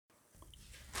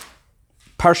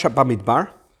Parshat Bamidbar.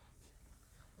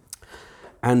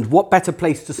 And what better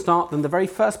place to start than the very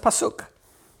first pasuk?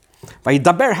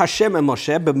 Vayidaber Hashem and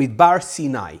Moshe b'midbar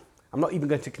Sinai. I'm not even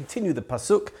going to continue the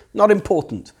pasuk. Not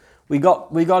important. We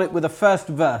got it with the first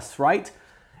verse, right?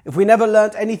 If we never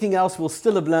learnt anything else, we'll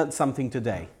still have learnt something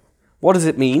today. What does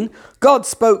it mean? God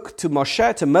spoke to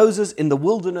Moshe, to Moses, in the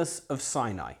wilderness of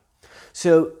Sinai.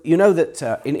 So you know that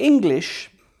in English,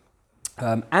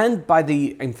 and by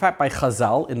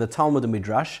Chazal in the Talmud and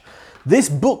Midrash, this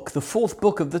book, the fourth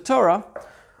book of the Torah,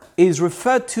 is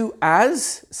referred to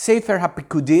as Sefer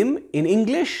HaPikudim, in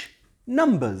English,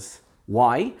 Numbers.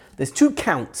 Why? There's two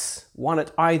counts, one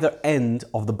at either end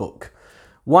of the book.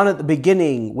 One at the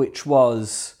beginning, which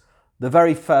was the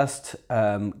very first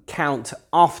count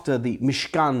after the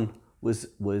Mishkan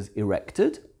was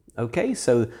erected. Okay,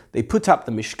 so they put up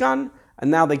the Mishkan,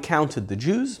 and now they counted the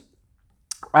Jews.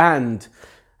 And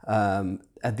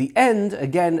at the end,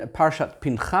 again, Parshat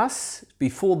Pinchas,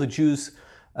 before the Jews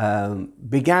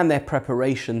began their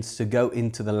preparations to go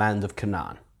into the land of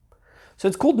Canaan. So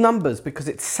it's called Numbers because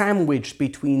it's sandwiched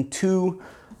between two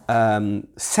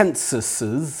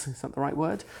censuses, is that the right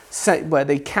word? Where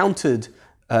they counted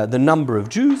the number of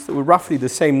Jews. There were roughly the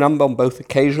same number on both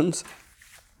occasions.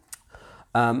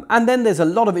 And then there's a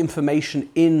lot of information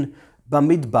in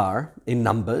Bamidbar, in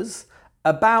Numbers,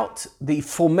 about the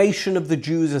formation of the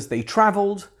Jews as they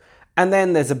traveled. And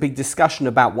then there's a big discussion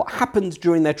about what happened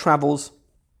during their travels.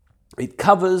 It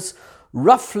covers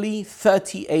roughly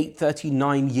 38,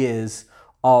 39 years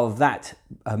of that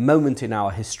moment in our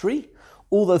history,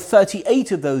 although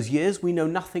 38 of those years we know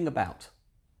nothing about.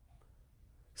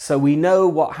 So we know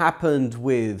what happened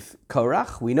with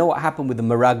Korach, we know what happened with the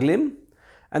Meraglim,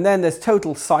 and then there's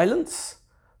total silence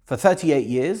for 38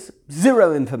 years,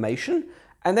 zero information,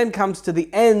 and then comes to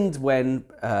the end when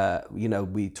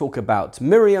we talk about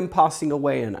Miriam passing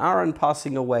away and Aaron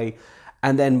passing away,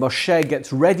 and then Moshe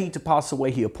gets ready to pass away,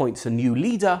 he appoints a new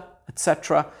leader,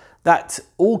 etc. That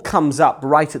all comes up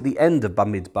right at the end of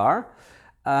Bamidbar.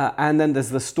 And then there's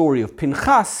the story of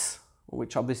Pinchas,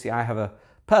 which obviously I have a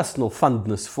personal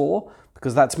fondness for,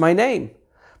 because that's my name.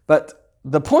 But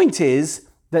the point is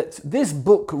that this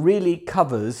book really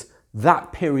covers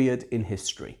that period in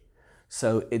history.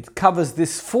 So it covers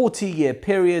this 40-year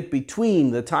period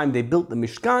between the time they built the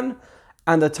Mishkan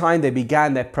and the time they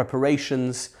began their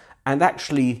preparations and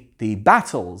actually the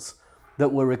battles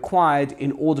that were required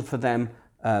in order for them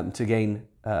to gain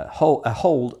a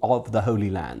hold of the Holy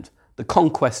Land. The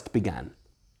conquest began.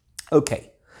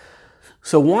 Okay,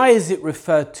 so why is it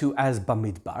referred to as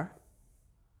Bamidbar?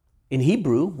 In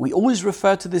Hebrew, we always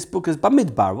refer to this book as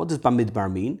Bamidbar. What does Bamidbar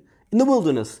mean? In the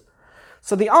wilderness.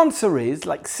 So the answer is,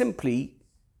 simply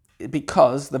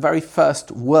because the very first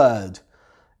word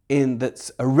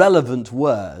that's a relevant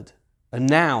word, a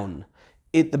noun,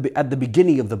 at the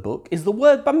beginning of the book is the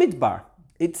word Bamidbar.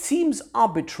 It seems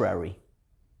arbitrary.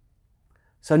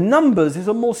 So Numbers is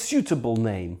a more suitable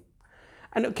name.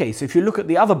 And okay, so if you look at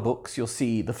the other books, you'll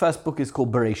see the first book is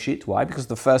called Bereshit. Why? Because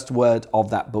the first word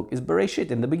of that book is Bereshit,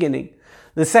 in the beginning.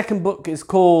 The second book is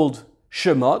called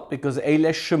Shemot, because Eile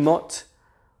Shemot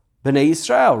Bnei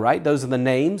Yisrael, right? Those are the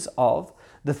names of.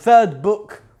 The third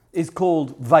book is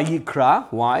called Vayikra.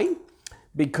 Why?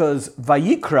 Because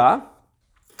Vayikra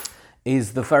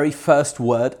is the very first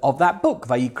word of that book.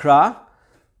 Vayikra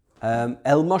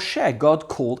El Moshe, God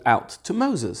called out to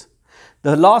Moses.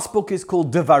 The last book is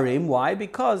called Devarim. Why?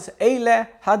 Because Eile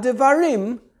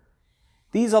HaDevarim,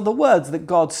 these are the words that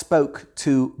God spoke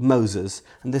to Moses.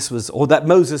 And that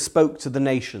Moses spoke to the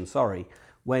nation,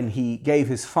 when he gave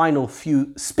his final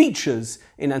few speeches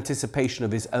in anticipation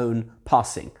of his own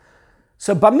passing.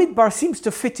 So Bamidbar seems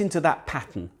to fit into that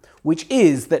pattern, which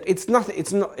is that it's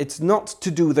not to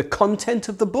do with the content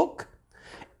of the book.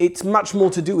 It's much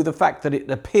more to do with the fact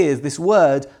that this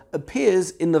word appears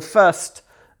in the first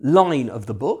line of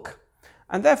the book,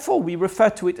 and therefore we refer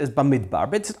to it as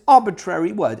Bamidbar. But it's an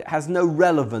arbitrary word. It has no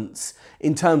relevance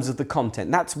in terms of the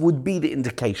content. That would be the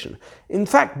indication. In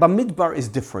fact, Bamidbar is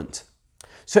different.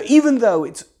 So even though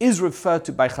it is referred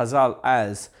to by Chazal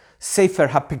as Sefer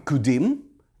HaPikudim,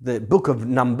 the book of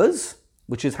Numbers,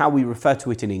 which is how we refer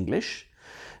to it in English,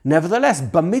 nevertheless,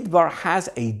 Bamidbar has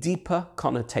a deeper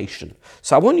connotation.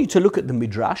 So I want you to look at the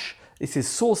Midrash. This is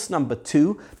source number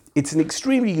 2. It's an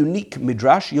extremely unique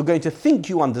Midrash. You're going to think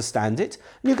you understand it,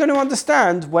 and you're going to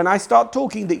understand when I start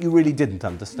talking that you really didn't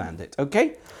understand it,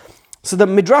 okay? So the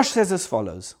Midrash says as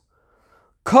follows: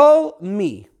 Kol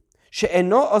mi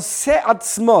she'eno oseh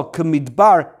atzmo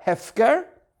k'midbar hefker,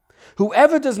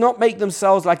 whoever does not make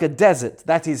themselves like a desert,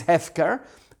 that is hefker.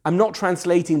 I'm not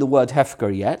translating the word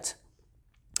hefker yet.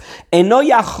 Eno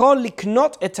yachol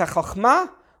liknot et hachokma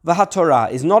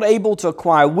v'hatorah, is not able to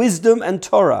acquire wisdom and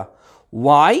Torah.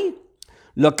 Why?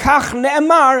 Lokach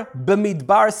ne'emar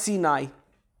b'midbar Sinai.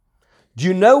 Do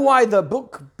you know why the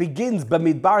book begins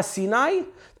b'midbar Sinai?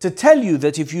 To tell you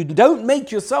that if you don't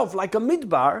make yourself like a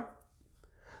midbar,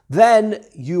 then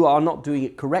you are not doing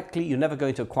it correctly. You're never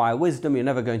going to acquire wisdom. You're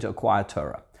never going to acquire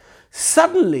Torah.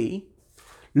 Suddenly,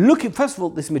 first of all,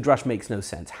 this midrash makes no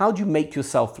sense. How do you make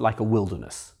yourself like a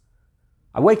wilderness?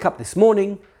 I wake up this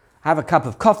morning, have a cup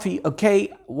of coffee.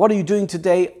 Okay, what are you doing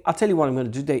today? I'll tell you what I'm going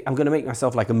to do today. I'm going to make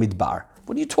myself like a midbar.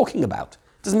 What are you talking about?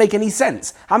 It doesn't make any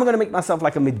sense. How am I going to make myself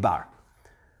like a midbar?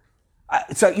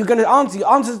 So you're going to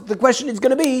answer the question is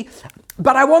going to be,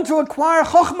 but I want to acquire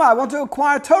chokhmah, I want to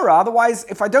acquire Torah. Otherwise,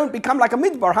 if I don't become like a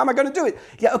midbar, how am I going to do it?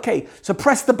 Yeah, okay, so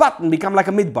press the button, become like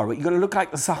a midbar. You're going to look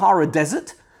like the Sahara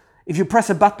Desert. If you press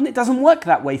a button, it doesn't work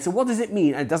that way. So what does it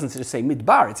mean? And it doesn't just say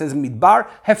midbar, it says midbar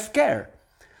hefker.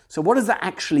 So what does that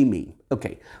actually mean?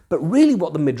 Okay, but really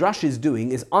what the Midrash is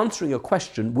doing is answering a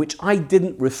question which I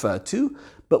didn't refer to,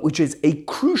 but which is a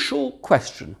crucial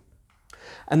question.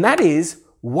 And that is,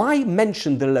 why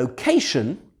mention the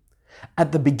location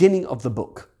at the beginning of the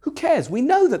book? Who cares? We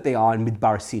know that they are in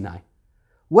Midbar Sinai.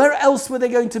 Where else were they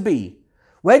going to be?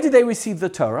 Where did they receive the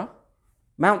Torah?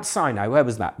 Mount Sinai. Where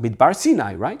was that? Midbar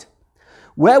Sinai, right?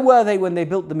 Where were they when they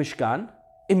built the Mishkan?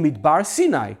 In Midbar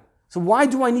Sinai. So why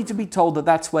do I need to be told that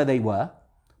that's where they were?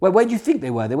 Where do you think they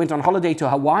were? They went on holiday to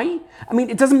Hawaii? I mean,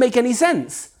 it doesn't make any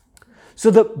sense. So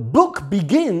the book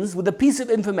begins with a piece of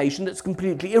information that's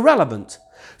completely irrelevant.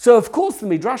 So of course the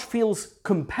Midrash feels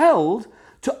compelled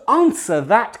to answer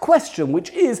that question,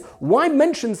 which is, why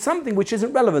mention something which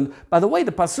isn't relevant? By the way,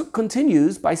 the Pasuk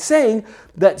continues by saying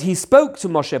that he spoke to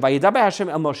Moshe, Vayidaber Hashem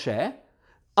el Moshe.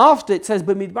 After it says,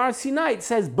 B'midbar Sinai, it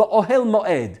says, Ba'ohel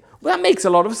Moed. Well, that makes a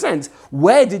lot of sense.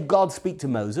 Where did God speak to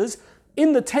Moses?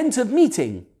 In the tent of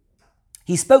meeting.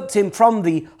 He spoke to him from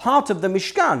the heart of the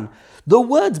Mishkan. The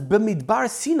words B'midbar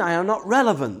Sinai are not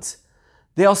relevant.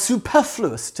 They are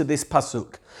superfluous to this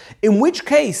pasuk. In which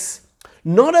case,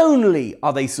 not only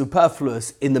are they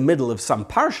superfluous in the middle of some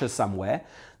parsha somewhere,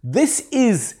 this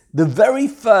is the very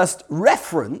first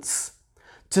reference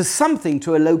to something,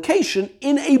 to a location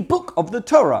in a book of the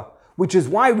Torah, which is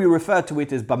why we refer to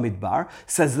it as Bamidbar,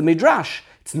 says the Midrash.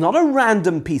 It's not a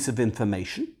random piece of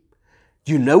information.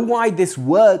 Do you know why this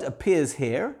word appears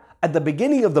here at the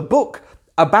beginning of the book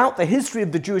about the history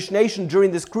of the Jewish nation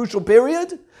during this crucial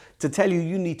period? To tell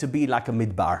you need to be like a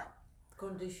midbar.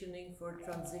 Conditioning for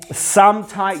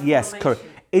transition. Yes, correct.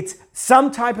 It's some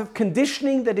type of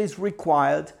conditioning that is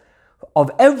required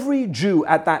of every Jew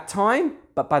at that time,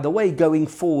 but by the way, going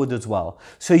forward as well.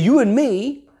 So you and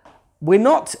me, we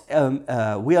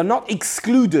are not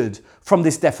excluded from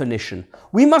this definition.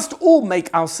 We must all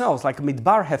make ourselves like a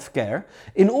midbar hefker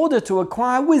in order to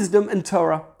acquire wisdom and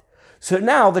Torah. So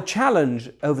now the challenge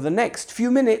over the next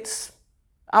few minutes,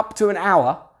 up to an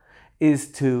hour,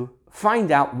 is to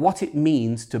find out what it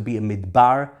means to be a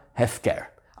midbar hefker.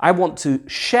 I want to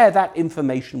share that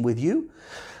information with you,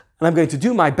 and I'm going to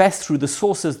do my best through the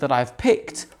sources that I've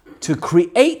picked to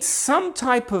create some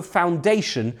type of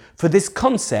foundation for this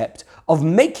concept of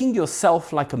making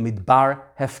yourself like a midbar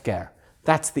hefker.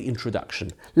 That's the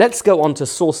introduction. Let's go on to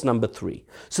source number 3.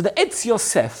 So the Etz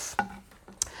Yosef,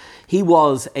 he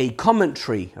was a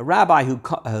rabbi who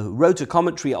wrote a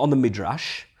commentary on the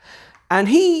Midrash, and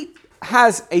he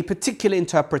has a particular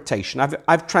interpretation.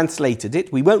 I've translated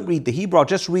it. We won't read the Hebrew, I'll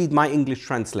just read my English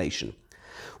translation.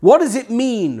 What does it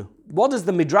mean? What does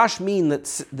the Midrash mean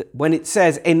when it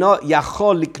says, Eno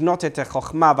yachol liknot et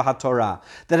chokhmah v'hatorah,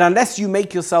 that unless you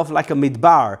make yourself like a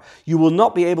midbar, you will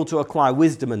not be able to acquire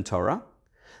wisdom and Torah?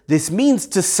 This means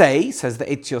to say, says the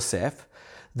Etz Yosef,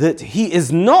 that he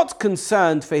is not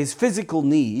concerned for his physical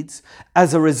needs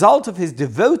as a result of his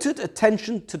devoted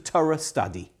attention to Torah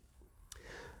study.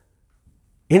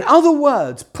 In other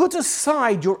words, put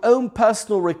aside your own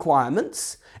personal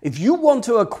requirements. If you want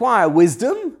to acquire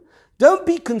wisdom, don't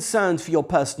be concerned for your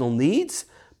personal needs,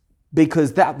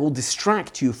 because that will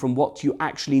distract you from what you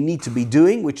actually need to be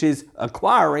doing, which is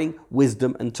acquiring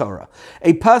wisdom and Torah.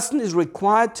 A person is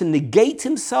required to negate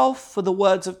himself for the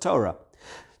words of Torah,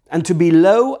 and to be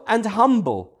low and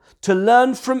humble, to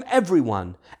learn from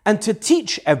everyone, and to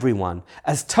teach everyone,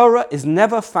 as Torah is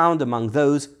never found among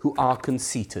those who are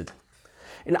conceited.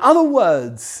 In other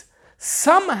words,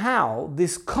 somehow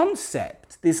this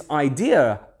concept, this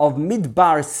idea of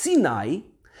Midbar Sinai,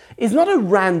 is not a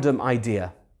random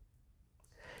idea.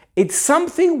 It's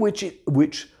something which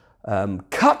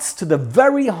cuts to the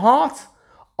very heart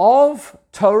of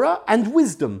Torah and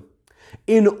wisdom.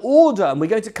 In order, and we're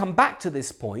going to come back to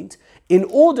this point, in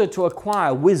order to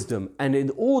acquire wisdom and in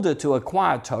order to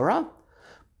acquire Torah,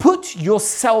 put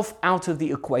yourself out of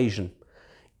the equation.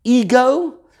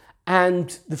 Ego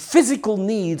and the physical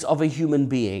needs of a human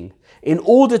being in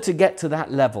order to get to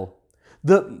that level.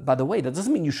 By the way, that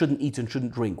doesn't mean you shouldn't eat and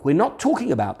shouldn't drink. We're not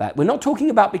talking about that. We're not talking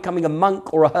about becoming a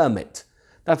monk or a hermit.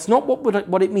 That's not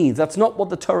what it means. That's not what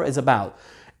the Torah is about.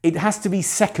 It has to be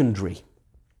secondary.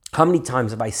 How many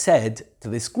times have I said to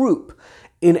this group,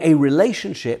 in a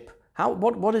relationship,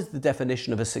 what is the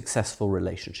definition of a successful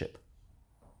relationship?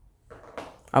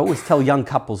 I always tell young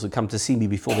couples who come to see me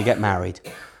before they get married,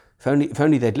 if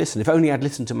only they'd listen, if only I'd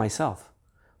listened to myself.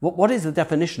 What is the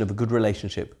definition of a good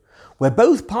relationship? Where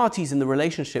both parties in the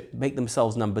relationship make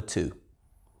themselves number two.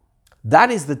 That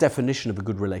is the definition of a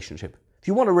good relationship. If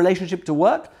you want a relationship to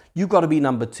work, you've got to be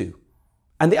number two.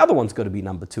 And the other one's got to be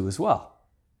number two as well.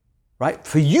 Right?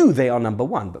 For you, they are number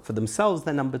one, but for themselves,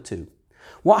 they're number two.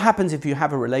 What happens if you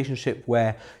have a relationship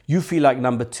where you feel like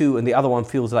number two and the other one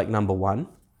feels like number one?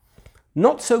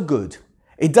 Not so good.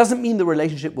 It doesn't mean the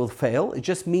relationship will fail. It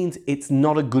just means it's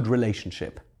not a good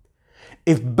relationship.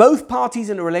 If both parties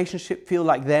in a relationship feel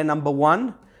like they're number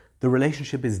one, the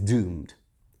relationship is doomed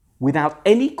without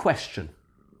any question.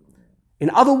 In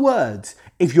other words,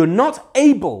 if you're not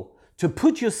able to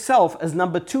put yourself as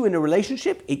number two in a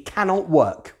relationship, it cannot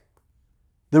work.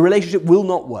 The relationship will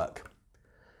not work.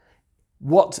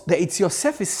 What the Eitz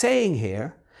Yosef is saying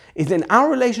here is, in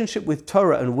our relationship with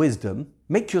Torah and wisdom,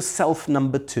 make yourself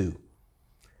number two.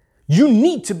 You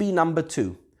need to be number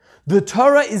two. The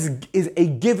Torah is a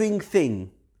giving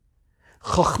thing.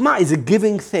 Chokhmah is a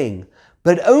giving thing,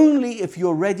 but only if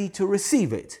you're ready to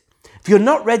receive it. If you're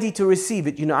not ready to receive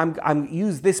it, I'm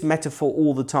use this metaphor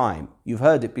all the time. You've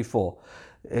heard it before.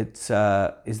 Is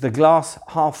the glass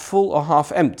half full or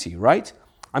half empty, right?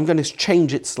 I'm going to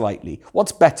change it slightly.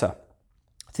 What's better?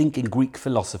 Think in Greek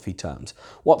philosophy terms.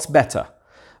 What's better?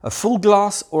 A full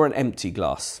glass or an empty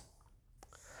glass?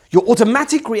 Your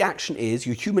automatic reaction is,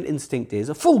 your human instinct is,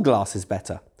 a full glass is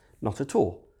better. Not at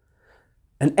all.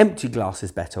 An empty glass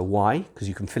is better. Why? Because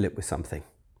you can fill it with something.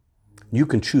 You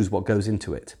can choose what goes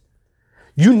into it.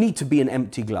 You need to be an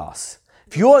empty glass.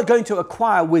 If you're going to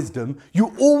acquire wisdom,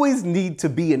 you always need to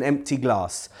be an empty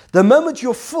glass. The moment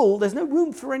you're full, there's no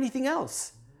room for anything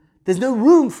else. There's no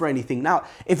room for anything. Now,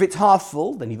 if it's half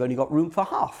full, then you've only got room for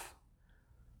half.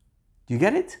 Do you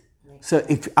get it? So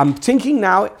if I'm thinking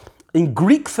now in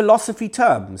Greek philosophy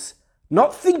terms,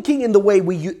 not thinking in the way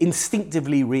we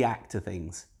instinctively react to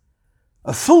things.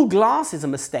 A full glass is a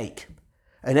mistake.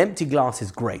 An empty glass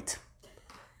is great.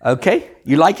 Okay?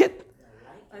 You like it?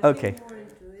 Okay. More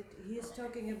into it. He is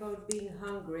talking about being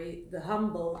hungry, the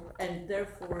humble, and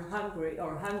therefore hungry,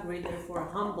 or hungry, therefore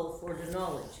humble for the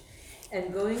knowledge.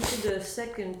 And going to the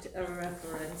second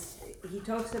reference, he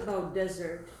talks about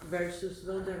desert versus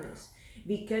wilderness.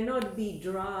 We cannot be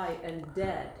dry and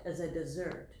dead as a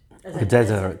desert. A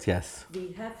desert, yes.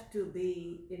 We have to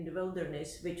be in the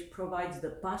wilderness, which provides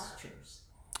the pastures.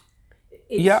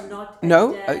 It's not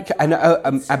no. dead,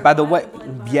 And by the way,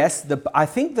 yes. I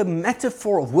think the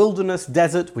metaphor of wilderness,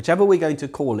 desert, whichever we're going to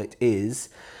call it, is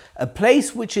a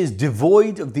place which is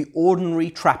devoid of the ordinary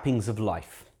trappings of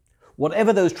life.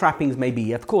 Whatever those trappings may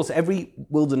be. Of course, every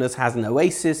wilderness has an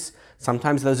oasis.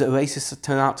 Sometimes those oases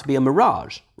turn out to be a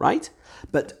mirage, right?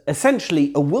 But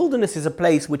essentially, a wilderness is a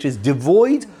place which is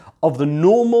devoid of the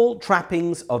normal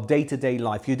trappings of day-to-day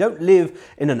life. You don't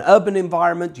live in an urban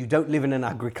environment. You don't live in an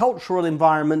agricultural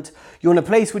environment. You're in a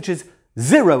place which is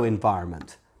zero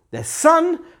environment. There's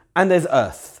sun and there's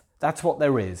earth. That's what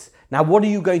there is. Now, what are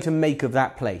you going to make of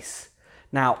that place?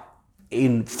 Now,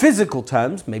 in physical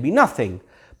terms, maybe nothing.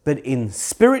 But in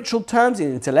spiritual terms,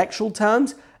 in intellectual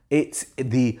terms, it's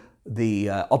the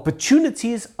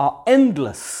opportunities are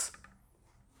endless.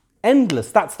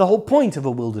 Endless. That's the whole point of a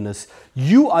wilderness.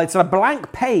 It's a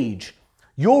blank page.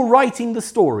 You're writing the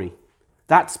story.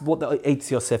 That's what the Eitz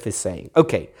Yosef is saying.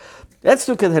 Okay, let's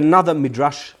look at another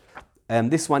midrash.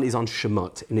 This one is on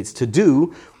Shemot, and it's to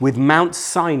do with Mount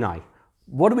Sinai.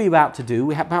 What are we about to do?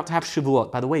 We're about to have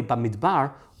Shavuot. By the way,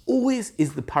 Bamidbar always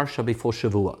is the parsha before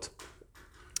Shavuot.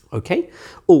 Okay?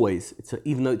 Always.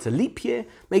 Even though it's a leap year,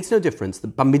 makes no difference. The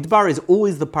Bamidbar is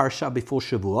always the parsha before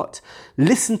Shavuot.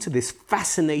 Listen to this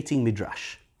fascinating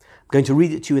midrash. I'm going to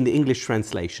read it to you in the English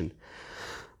translation.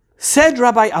 Said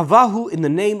Rabbi Avahu in the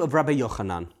name of Rabbi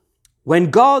Yochanan,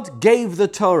 when God gave the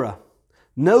Torah,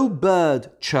 no bird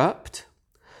chirped,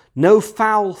 no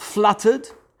fowl fluttered,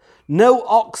 no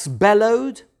ox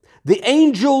bellowed, the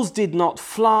angels did not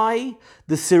fly,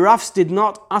 the seraphs did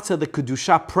not utter the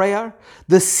Kedusha prayer,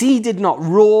 the sea did not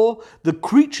roar, the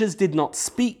creatures did not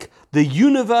speak, the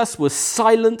universe was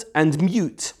silent and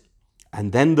mute.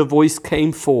 And then the voice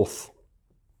came forth,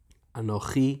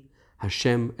 Anochi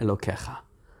Hashem Elokecha,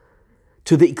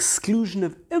 to the exclusion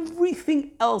of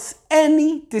everything else,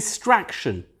 any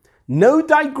distraction, no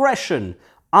digression.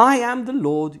 I am the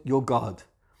Lord your God.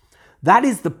 That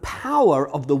is the power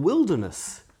of the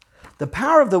wilderness. The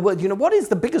power of the word. What is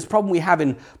the biggest problem we have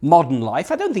in modern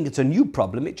life? I don't think it's a new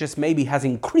problem. It just maybe has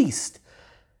increased.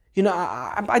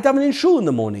 I dive in shul in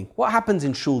the morning. What happens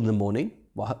in shul in the morning?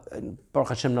 Well, Baruch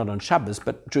Hashem, not on Shabbos,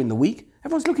 but during the week,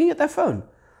 everyone's looking at their phone.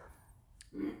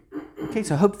 Okay,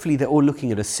 so hopefully they're all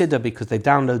looking at a Siddur because they've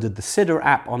downloaded the Siddur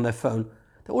app on their phone.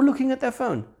 They're all looking at their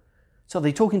phone. So are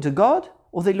they talking to God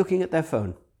or are they looking at their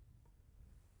phone?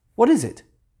 What is it?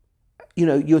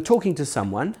 You're talking to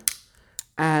someone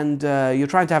and you're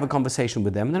trying to have a conversation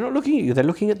with them and they're not looking at you, they're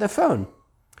looking at their phone.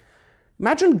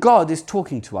 Imagine God is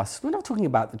talking to us. We're not talking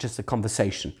about just a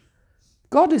conversation.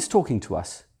 God is talking to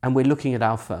us and we're looking at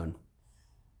our phone.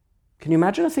 Can you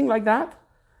imagine a thing like that?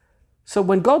 So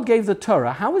when God gave the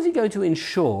Torah, how was he going to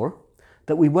ensure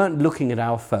that we weren't looking at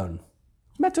our phone?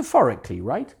 Metaphorically,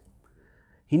 right?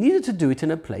 He needed to do it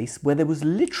in a place where there was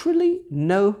literally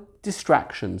no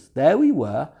distractions. There we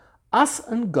were, us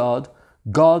and God,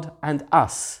 God and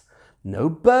us. No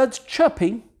birds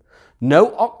chirping,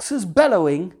 no oxes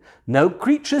bellowing, no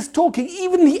creatures talking.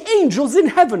 Even the angels in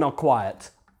heaven are quiet.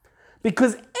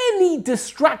 Because any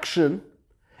distraction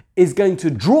is going to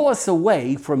draw us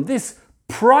away from this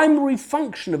primary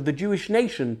function of the Jewish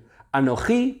nation,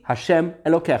 Anochi Hashem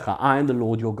Elokecha, I am the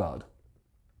Lord your God.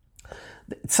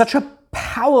 It's such a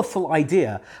powerful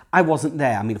idea. I wasn't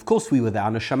there. Of course we were there,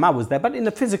 Neshama was there, but in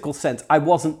a physical sense, I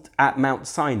wasn't at Mount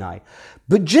Sinai.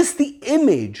 But just the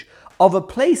image of a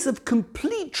place of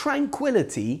complete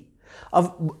tranquility,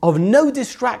 of no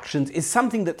distractions, is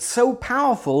something that's so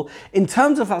powerful in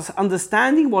terms of us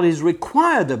understanding what is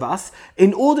required of us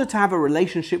in order to have a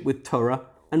relationship with Torah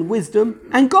and wisdom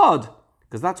and God,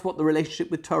 because that's what the relationship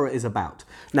with Torah is about.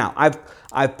 Now,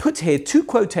 I've put here two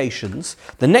quotations.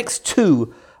 The next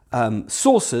two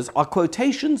sources are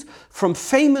quotations from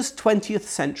famous 20th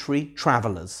century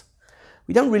travelers.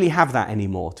 We don't really have that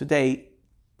anymore. Today,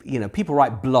 people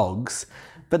write blogs,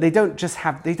 but they don't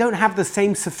have the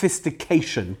same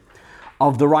sophistication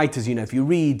of the writers. If you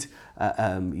read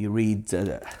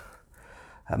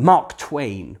Mark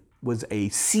Twain was a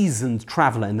seasoned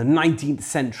traveler in the 19th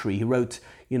century. He wrote,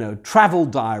 travel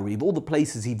diary of all the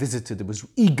places he visited. It was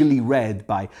eagerly read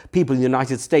by people in the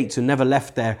United States who never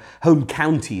left their home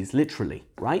counties, literally,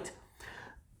 right?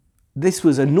 This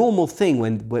was a normal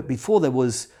thing before there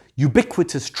was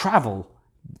ubiquitous travel,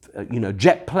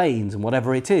 jet planes and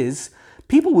whatever it is.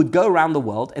 People would go around the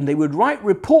world and they would write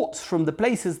reports from the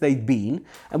places they'd been.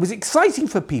 And it was exciting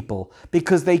for people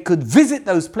because they could visit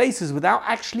those places without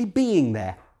actually being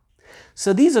there.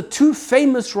 So these are two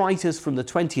famous writers from the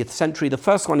 20th century. The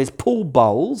first one is Paul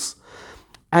Bowles,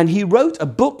 and he wrote a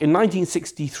book in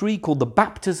 1963 called The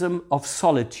Baptism of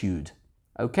Solitude.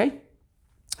 Okay?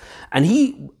 And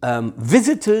he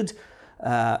visited,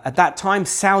 at that time,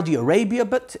 Saudi Arabia,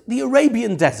 but the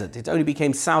Arabian desert. It only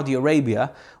became Saudi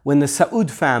Arabia when the Saud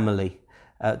family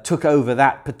took over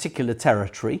that particular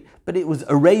territory, but it was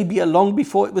Arabia long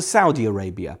before it was Saudi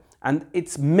Arabia. And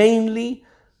it's mainly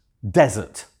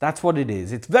desert. That's what it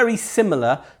is. It's very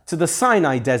similar to the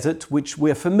Sinai desert, which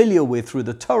we're familiar with through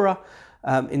the Torah,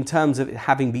 in terms of it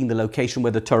having been the location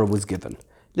where the Torah was given.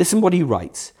 Listen what he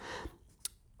writes.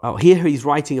 Here he's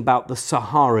writing about the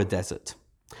Sahara Desert.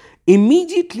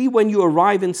 Immediately when you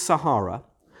arrive in Sahara,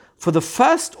 for the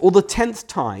first or the 10th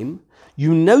time,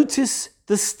 you notice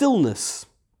the stillness.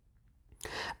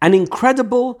 An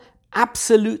incredible,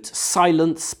 absolute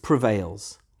silence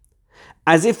prevails,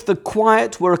 as if the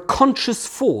quiet were a conscious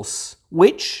force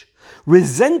which,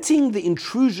 resenting the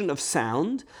intrusion of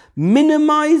sound,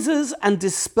 minimizes and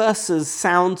disperses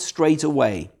sound straight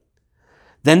away.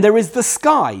 Then there is the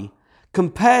sky,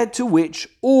 compared to which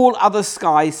all other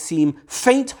skies seem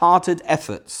faint-hearted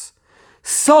efforts.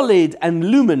 Solid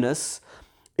and luminous,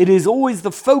 it is always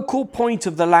the focal point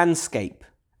of the landscape.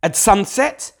 At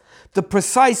sunset, the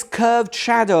precise curved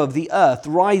shadow of the earth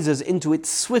rises into it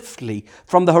swiftly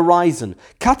from the horizon,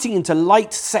 cutting into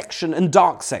light section and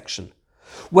dark section.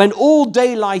 When all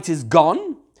daylight is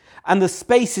gone and the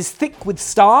space is thick with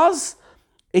stars,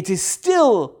 it is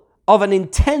still of an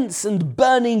intense and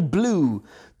burning blue,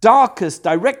 darkest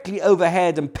directly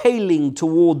overhead and paling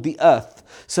toward the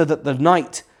earth, so that the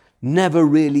night never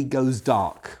really goes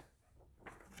dark.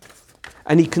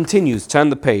 And he continues, turn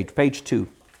the page, page 2.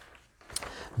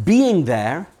 Being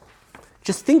there,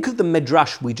 just think of the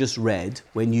Midrash we just read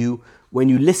when you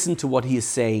listen to what he is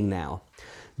saying now.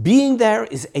 Being there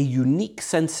is a unique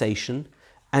sensation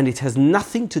and it has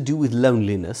nothing to do with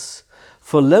loneliness,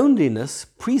 for loneliness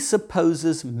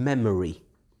presupposes memory.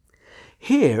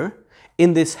 Here,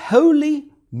 in this holy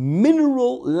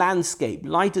mineral landscape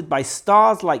lighted by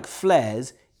stars like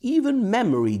flares, even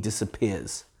memory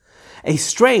disappears. A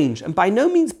strange and by no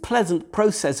means pleasant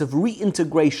process of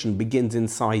reintegration begins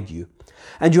inside you,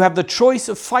 and you have the choice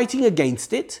of fighting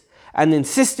against it and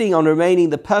insisting on remaining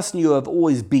the person you have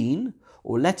always been,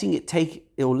 or letting it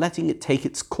take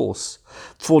its course.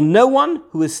 For no one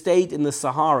who has stayed in the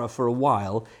Sahara for a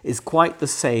while is quite the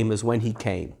same as when he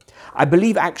came. I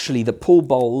believe actually that Paul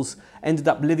Bowles ended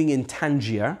up living in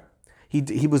Tangier.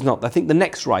 He was not. I think the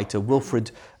next writer,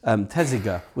 Wilfred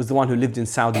Thesiger, was the one who lived in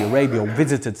Saudi Arabia or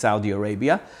visited Saudi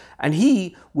Arabia, and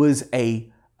he was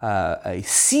a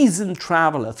seasoned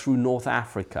traveller through North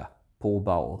Africa, Paul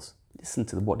Bowles. Listen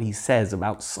to what he says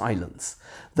about silence.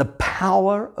 The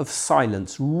power of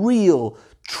silence, real,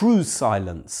 true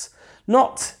silence.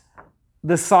 Not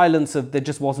the silence of there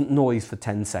just wasn't noise for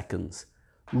 10 seconds.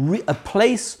 A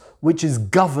place which is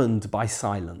governed by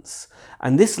silence.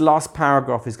 And this last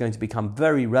paragraph is going to become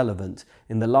very relevant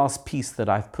in the last piece that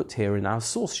I've put here in our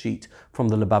source sheet from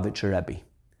the Lubavitcher Rebbe.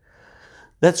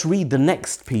 Let's read the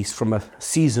next piece from a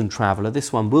seasoned traveller,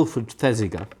 this one, Wilfred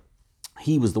Thesiger.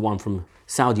 He was the one from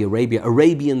Saudi Arabia,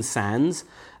 Arabian Sands,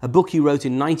 a book he wrote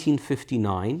in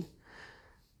 1959.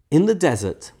 In the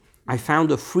desert, I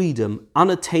found a freedom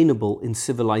unattainable in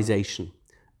civilization,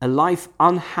 a life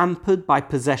unhampered by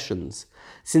possessions,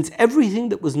 since everything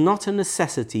that was not a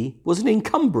necessity was an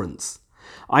encumbrance.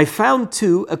 I found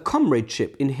too a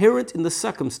comradeship inherent in the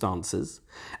circumstances,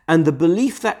 and the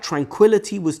belief that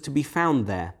tranquility was to be found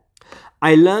there.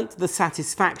 I learnt the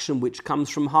satisfaction which comes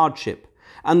from hardship,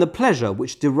 and the pleasure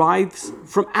which derives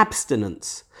from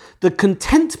abstinence, the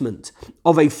contentment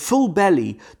of a full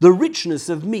belly, the richness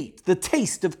of meat, the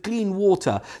taste of clean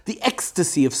water, the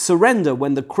ecstasy of surrender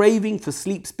when the craving for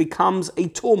sleep becomes a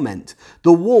torment,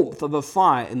 the warmth of a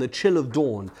fire in the chill of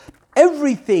dawn.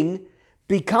 Everything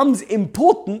becomes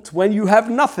important when you have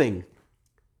nothing.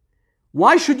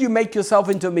 Why should you make yourself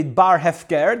into midbar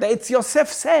hefker? It's Yosef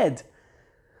said.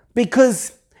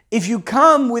 Because if you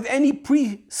come with any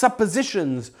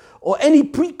presuppositions or any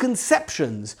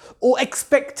preconceptions or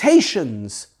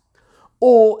expectations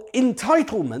or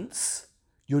entitlements,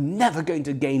 you're never going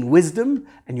to gain wisdom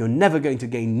and you're never going to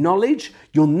gain knowledge.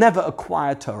 You'll never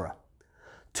acquire Torah.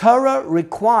 Torah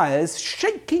requires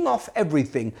shaking off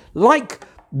everything, like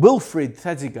Wilfred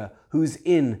Thesiger, who's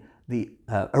in the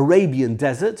Arabian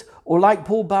desert, or like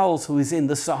Paul Bowles, who is in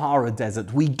the Sahara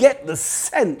desert. We get the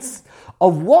sense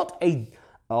of what a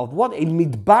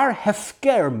midbar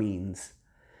hefker means.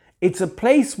 It's a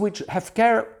place which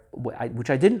hefker, which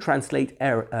I didn't translate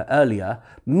earlier,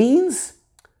 means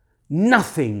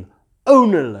nothing,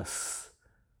 ownerless.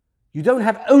 You don't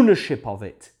have ownership of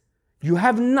it. You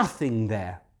have nothing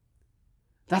there.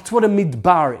 That's what a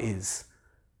midbar is.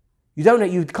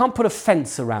 You can't put a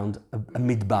fence around a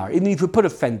midbar. Even if you put a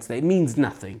fence there, it means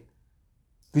nothing.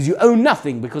 Because you own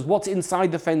nothing, because what's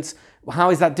inside the fence, how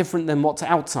is that different than what's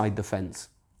outside the fence?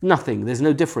 Nothing. There's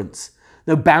no difference.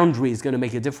 No boundary is going to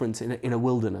make a difference in a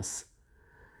wilderness.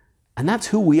 And that's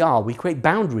who we are. We create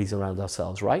boundaries around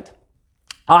ourselves, right?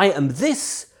 I am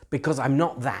this because I'm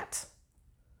not that.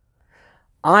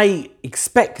 I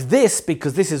expect this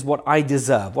because this is what I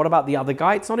deserve. What about the other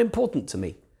guy? It's not important to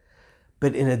me.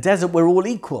 But in a desert, we're all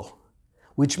equal,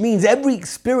 which means every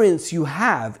experience you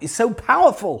have is so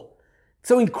powerful,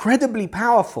 so incredibly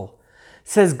powerful.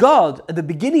 Says God at the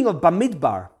beginning of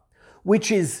Bamidbar,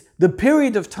 which is the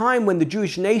period of time when the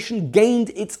Jewish nation gained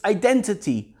its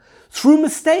identity through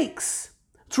mistakes,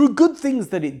 through good things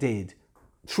that it did.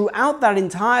 Throughout that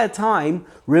entire time,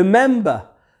 remember,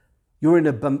 you're in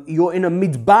a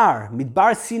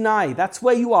midbar Sinai. That's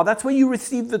where you are. That's where you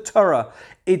receive the Torah.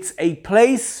 It's a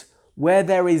place where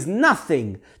there is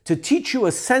nothing to teach you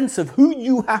a sense of who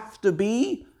you have to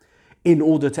be in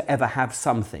order to ever have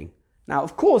something. Now,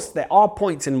 of course, there are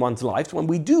points in one's life when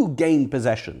we do gain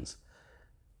possessions,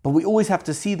 but we always have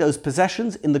to see those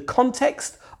possessions in the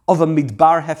context of a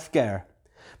midbar hefker.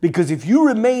 Because if you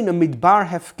remain a midbar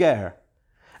hefker,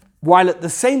 while at the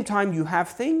same time you have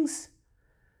things,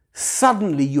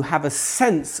 suddenly you have a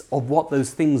sense of what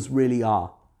those things really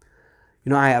are.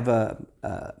 You know, I have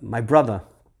my brother,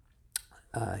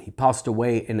 he passed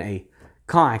away in a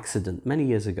car accident many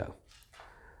years ago.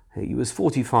 He was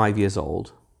 45 years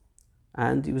old,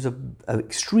 and he was an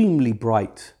extremely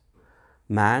bright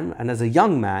man. And as a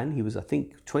young man, he was, I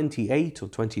think, 28 or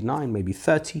 29, maybe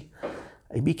 30.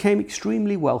 He became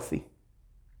extremely wealthy.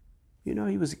 You know,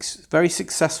 he was very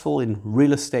successful in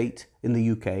real estate in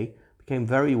the UK, became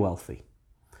very wealthy.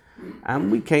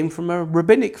 and we came from a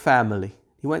rabbinic family.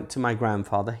 He went to my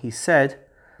grandfather. He said,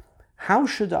 how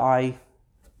should I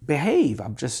behave? I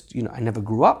never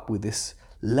grew up with this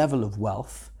level of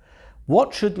wealth.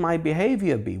 What should my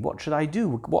behavior be? What should I do?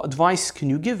 What advice can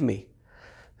you give me?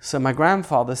 So my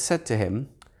grandfather said to him,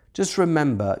 just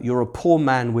remember, you're a poor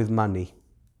man with money.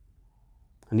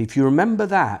 And if you remember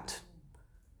that,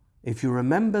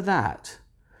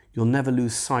 you'll never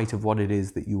lose sight of what it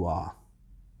is that you are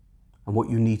and what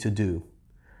you need to do.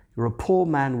 You're a poor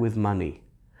man with money.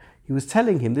 He was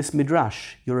telling him, this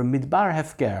midrash, you're a midbar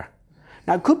hefker.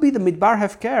 Now it could be the midbar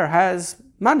hefker has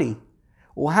money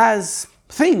or has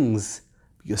things,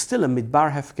 but you're still a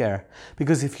midbar hefker.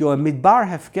 Because if you're a midbar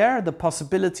hefker, the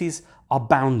possibilities are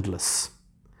boundless.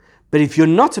 But if you're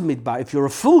not a midbar, if you're a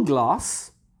full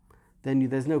glass, then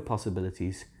there's no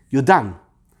possibilities. You're done.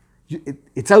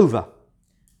 It's over.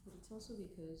 But it's also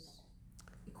because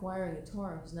acquiring a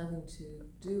Torah has nothing to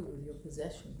do with your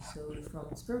possessions. So from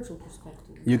a spiritual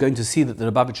perspective, you're going to see that the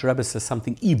Lubavitcher Rebbe says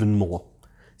something even more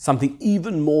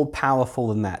powerful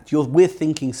than that. We're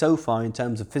thinking so far in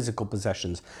terms of physical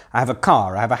possessions. I have a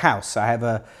car, I have a house, I have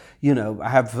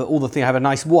all the things, I have a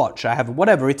nice watch, I have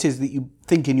whatever it is that you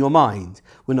think in your mind.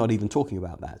 We're not even talking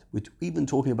about that. We're even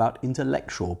talking about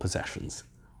intellectual possessions.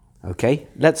 Okay,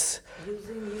 let's...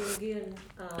 Using Jungian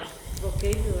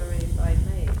vocabulary, if I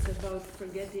may, it's about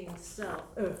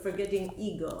forgetting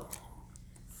ego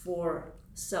for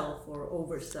self or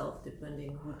over self,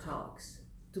 depending who talks.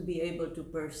 To be able to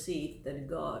perceive that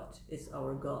God is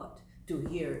our God, to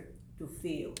hear, to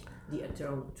feel the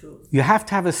eternal truth. You have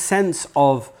to have a sense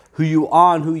of who you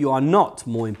are and who you are not,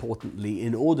 more importantly,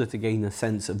 in order to gain a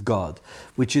sense of God,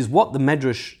 which is what the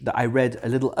Medrash that I read a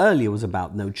little earlier was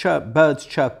about. No birds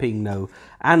chirping, no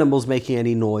animals making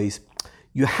any noise.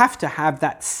 You have to have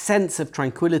that sense of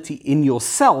tranquility in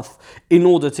yourself in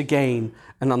order to gain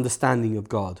an understanding of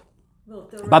God.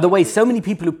 By the way, so many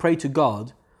people who pray to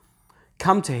God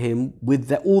come to him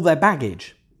with all their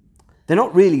baggage. They're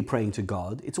not really praying to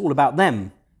God. It's all about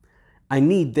them. I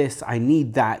need this, I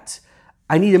need that.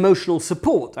 I need emotional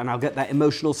support, and I'll get that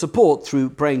emotional support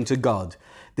through praying to God.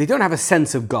 They don't have a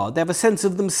sense of God. They have a sense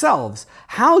of themselves.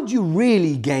 How do you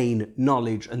really gain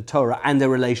knowledge and Torah and a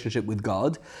relationship with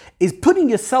God? Is putting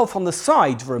yourself on the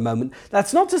side for a moment.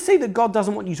 That's not to say that God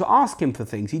doesn't want you to ask him for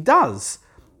things. He does.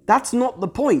 That's not the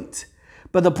point.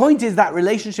 But the point is that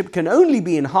relationship can only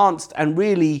be enhanced and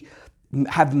really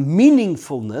have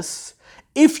meaningfulness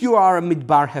if you are a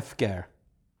midbar hefker.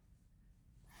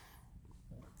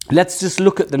 Let's just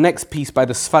look at the next piece by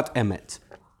the Sfat Emet.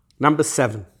 Number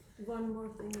 7. One more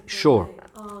thing. Sure.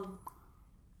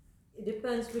 It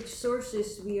depends which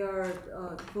sources we are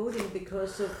quoting,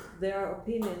 because of their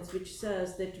opinions which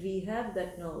says that we have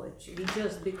that knowledge. We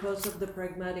just, because of the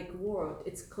pragmatic world,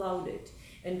 it's clouded.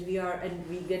 And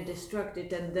we get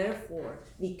distracted, and therefore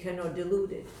we cannot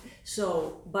dilute it.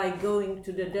 So by going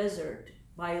to the desert,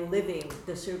 by living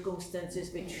the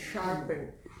circumstances which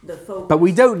sharpen the focus. But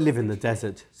we don't live in the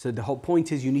desert. So the whole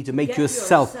point is you need to make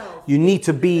yourself, you need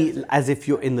to be as if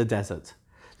you're in the desert.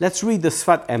 Let's read the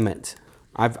Sfat Emet.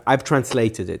 I've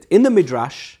translated it. In the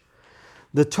Midrash,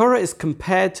 the Torah is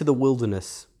compared to the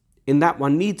wilderness in that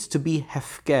one needs to be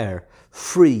hefker,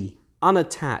 free,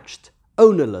 unattached,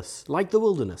 ownerless, like the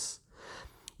wilderness.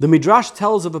 The Midrash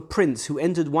tells of a prince who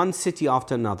entered one city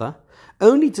after another,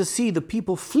 only to see the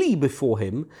people flee before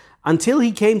him until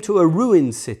he came to a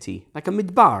ruined city, like a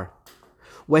midbar,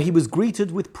 where he was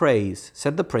greeted with praise.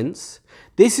 Said the prince,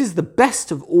 "This is the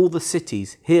best of all the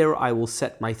cities. Here I will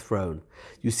set my throne."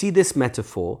 You see this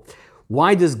metaphor.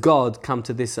 Why does God come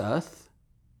to this earth?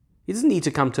 He doesn't need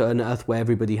to come to an earth where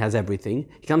everybody has everything.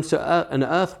 He comes to an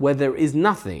earth where there is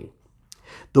nothing.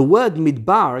 The word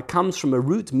midbar comes from a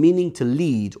root meaning to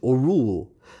lead or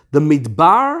rule. The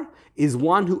midbar is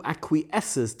one who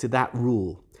acquiesces to that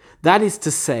rule. That is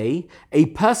to say, a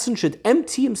person should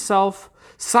empty himself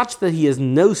such that he has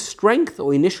no strength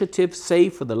or initiative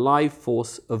save for the life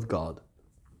force of God.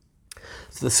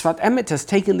 So the Sfat Emet has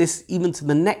taken this even to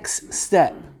the next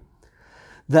step,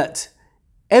 that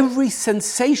every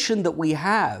sensation that we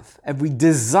have, every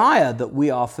desire that we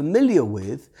are familiar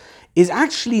with, is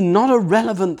actually not a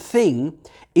relevant thing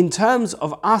in terms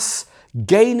of us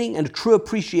gaining a true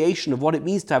appreciation of what it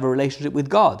means to have a relationship with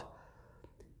God.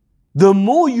 The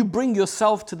more you bring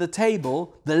yourself to the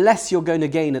table, the less you're going to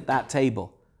gain at that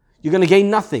table. You're going to gain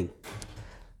nothing.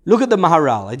 Look at the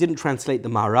Maharal. I didn't translate the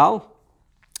Maharal.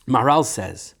 Maharal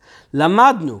says,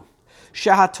 Lamadnu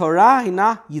shahatorah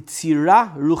hina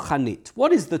yitzira ruchanit.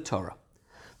 What is the Torah?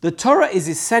 The Torah is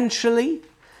essentially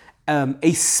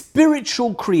a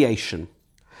spiritual creation.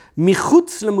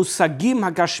 Michutz lemusagim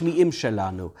hagashmiim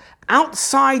shelanu.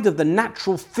 Outside of the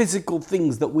natural physical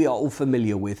things that we are all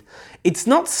familiar with. It's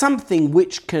not something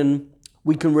which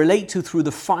we can relate to through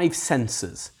the five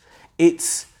senses.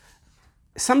 It's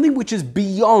something which is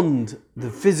beyond the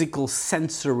physical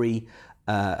sensory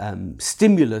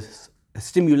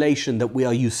stimulation that we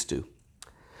are used to.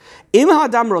 Im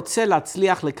ha'adam rotzeh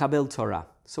latzliach lekabel Torah.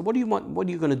 So what are you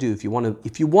going to do if you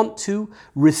want to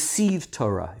receive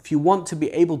Torah, if you want to be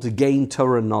able to gain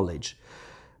Torah knowledge,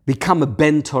 become a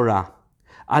ben Torah?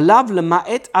 Alav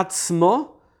lema'et atzmo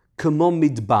kemo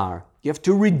midbar. You have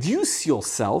to reduce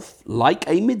yourself like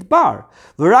a midbar.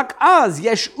 V'rak az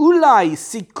yesh ulai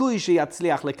sikuy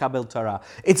sheyatzliach lekabel Torah.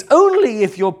 It's only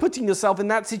if you're putting yourself in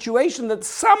that situation that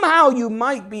somehow you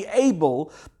might be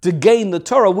able to gain the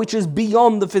Torah, which is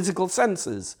beyond the physical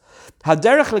senses.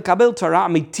 Haderech lekabel Torah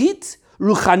amitit,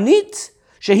 ruchanit,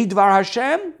 shehi dvar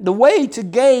Hashem. The way to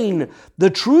gain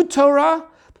the true Torah,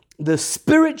 the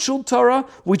spiritual Torah,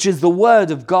 which is the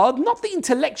word of God, not the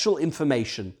intellectual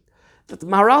information. That the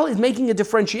Maharal is making a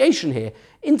differentiation here.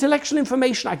 Intellectual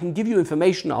information, I can give you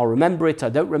information, I'll remember it, I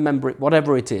don't remember it,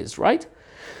 whatever it is, right?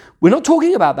 We're not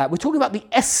talking about that. We're talking about the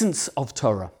essence of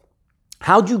Torah.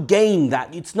 How do you gain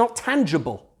that? It's not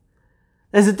tangible.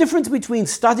 There's a difference between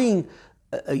studying,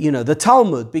 the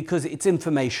Talmud because it's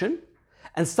information,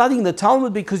 and studying the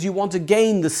Talmud because you want to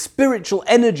gain the spiritual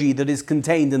energy that is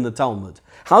contained in the Talmud.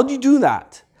 How do you do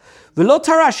that? We're not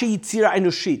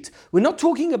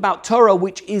talking about Torah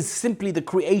which is simply the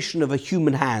creation of a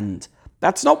human hand.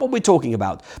 That's not what we're talking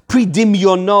about.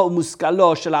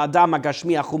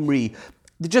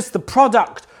 Just the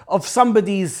product of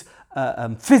somebody's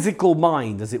physical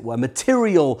mind, as it were,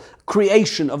 material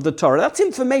creation of the Torah. That's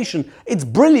information. It's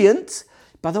brilliant.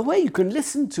 By the way, you can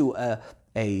listen to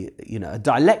a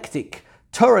dialectic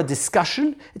Torah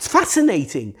discussion. It's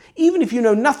fascinating. Even if you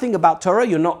know nothing about Torah,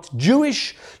 you're not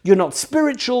Jewish, you're not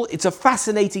spiritual, it's a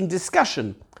fascinating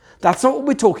discussion. That's not what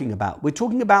we're talking about. We're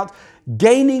talking about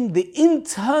gaining the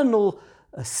internal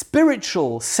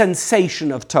spiritual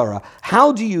sensation of Torah.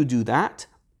 How do you do that?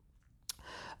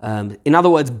 In other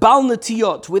words, bal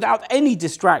natiyot, without any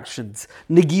distractions,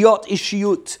 negiot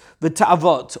ishiyut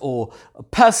v'ta'avot, or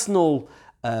personal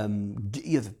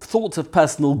thoughts of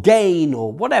personal gain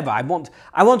or whatever. I want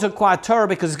to acquire Torah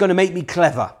because it's going to make me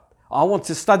clever. I want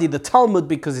to study the Talmud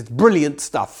because it's brilliant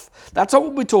stuff. That's not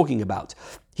what we're talking about.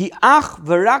 Hi ach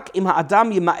v'rak im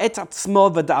ha'adam yima'et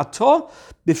atzmo v'da'ato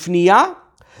b'fniya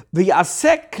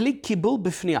v'yaseh kli kibul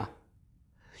b'fniya.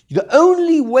 The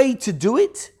only way to do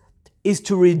it is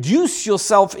to reduce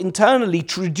yourself internally,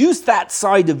 to reduce that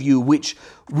side of you which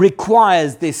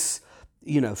requires this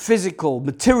physical,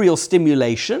 material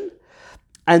stimulation,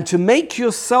 and to make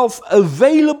yourself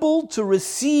available to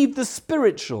receive the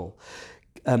spiritual.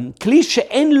 Kli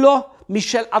she'en lo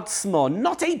mishel atzmo,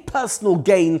 not a personal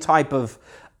gain type of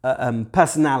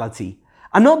personality.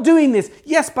 I'm not doing this.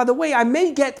 Yes, by the way, I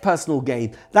may get personal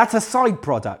gain. That's a side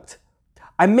product.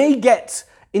 I may get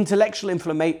intellectual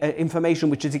information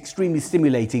which is extremely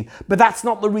stimulating, but that's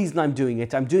not the reason I'm doing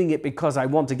it. I'm doing it because I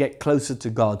want to get closer to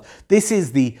God. This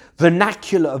is the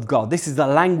vernacular of God. This is the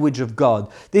language of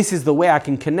God. This is the way I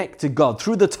can connect to God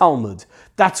through the Talmud.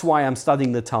 That's why I'm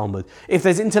studying the Talmud. If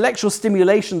there's intellectual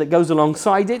stimulation that goes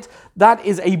alongside it, that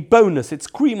is a bonus. It's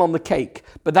cream on the cake,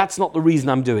 but that's not the reason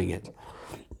I'm doing it.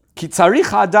 Ki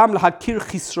tzarich ha'adam lahakir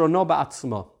chisrono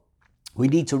ba'atzmo. We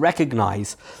need to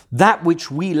recognize that which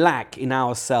we lack in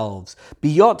ourselves.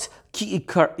 Biyot ki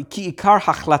ikar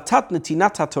hachlatat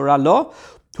netinat haTorah lo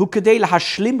hu kedei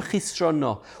lahashlim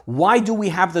chisrono. Why do we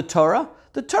have the Torah?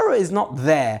 The Torah is not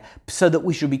there so that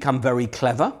we should become very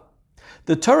clever.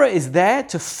 The Torah is there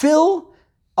to fill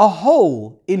a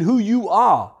hole in who you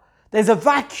are. There's a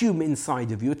vacuum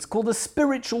inside of you. It's called a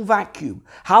spiritual vacuum.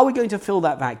 How are we going to fill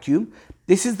that vacuum?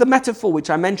 This is the metaphor which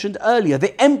I mentioned earlier,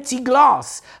 the empty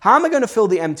glass. How am I going to fill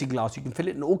the empty glass? You can fill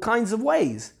it in all kinds of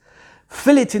ways.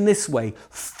 Fill it in this way.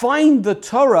 Find the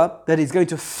Torah that is going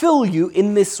to fill you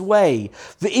in this way.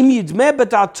 If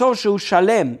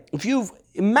you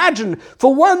imagine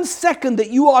for 1 second that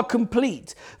you are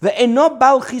complete,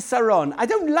 I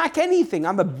don't lack anything.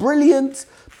 I'm a brilliant,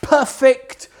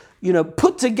 perfect,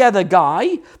 put together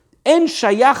guy. En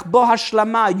shayach bo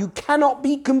hashlama. You cannot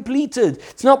be completed.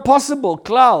 It's not possible.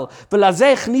 Klal.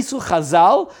 V'lazeh chnisu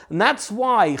Chazal. And that's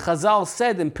why Chazal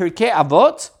said in Pirkei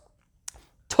Avot,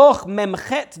 Toch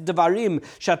memchet devarim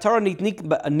shatorah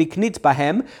niknit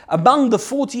bahem, among the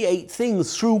 48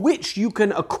 things through which you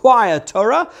can acquire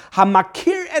Torah,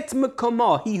 hamakir et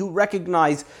mekomo, he who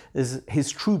recognizes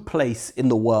his true place in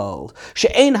the world.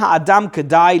 She'en ha'adam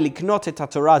kedai liknot et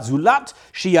haTorah zulat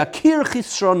sheyakir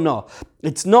chisrono.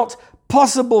 It's not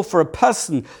possible for a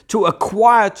person to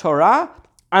acquire Torah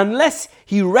unless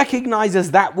he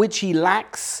recognizes that which he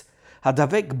lacks.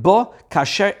 Hadavek bo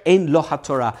kasher ein lo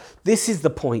haTorah. This is the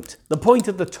point. The point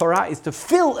of the Torah is to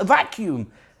fill a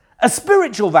vacuum, a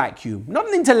spiritual vacuum, not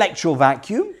an intellectual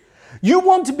vacuum. You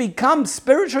want to become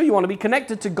spiritual, you want to be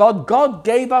connected to God. God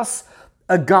gave us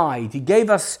a guide. He gave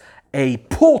us a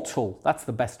portal. That's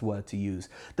the best word to use.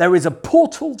 There is a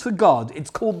portal to God.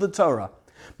 It's called the Torah.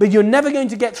 But you're never going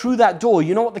to get through that door.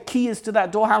 You know what the key is to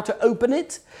that door, how to open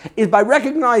it? Is by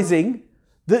recognizing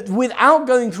that without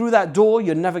going through that door,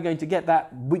 you're never going to get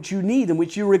that which you need and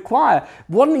which you require.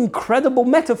 What an incredible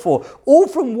metaphor. All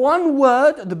from one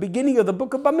word at the beginning of the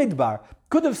book of Bamidbar.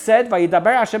 Could have said,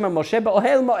 Vayidaber Hashem and Moshe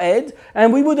be'ohel moed,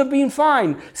 and we would have been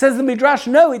fine. Says the Midrash,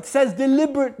 no, it says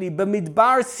deliberately,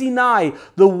 Bamidbar Sinai,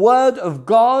 the word of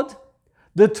God,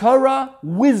 the Torah,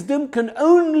 wisdom can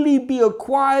only be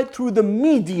acquired through the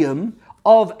medium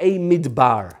of a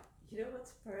midbar. You know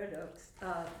what's paradox?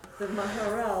 The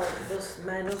Maharal was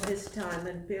man of his time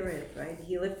and period, right?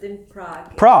 He lived in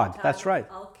Prague. Prague, that's right.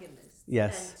 Alchemist.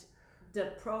 Yes. And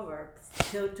the proverb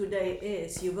till today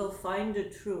is, you will find the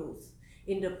truth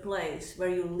in the place where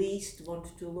you least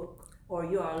want to look, or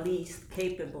you are least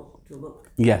capable to look.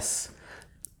 Yes,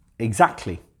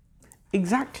 exactly.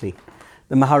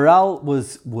 The Maharal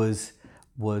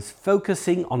was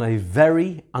focusing on a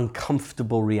very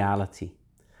uncomfortable reality.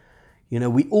 You know,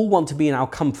 we all want to be in our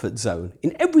comfort zone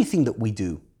in everything that we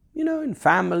do. You know, in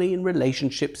family, in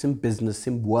relationships, in business,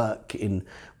 in work, in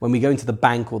when we go into the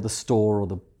bank or the store or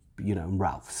the,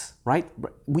 Ralph's, right?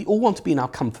 We all want to be in our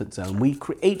comfort zone. We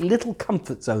create little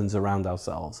comfort zones around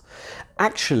ourselves.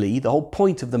 Actually, the whole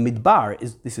point of the midbar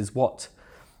is, this is what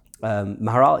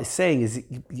Maharal is saying, is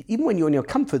even when you're in your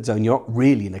comfort zone, you're not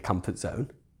really in a comfort zone.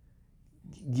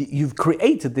 You've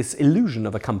created this illusion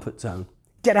of a comfort zone.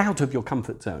 Get out of your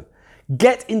comfort zone.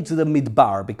 Get into the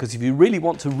midbar, because if you really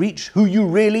want to reach who you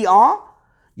really are,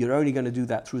 you're only going to do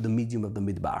that through the medium of the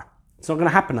midbar. It's not going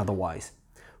to happen otherwise.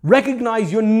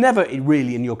 Recognize you're never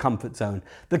really in your comfort zone.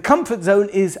 The comfort zone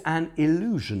is an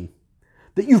illusion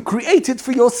that you've created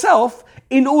for yourself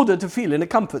in order to feel in a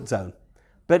comfort zone.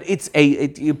 But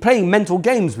you're playing mental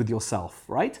games with yourself,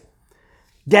 right?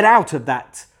 Get out of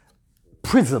that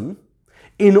prism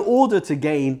in order to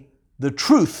gain the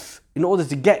truth, in order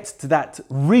to get to that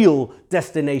real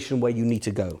destination where you need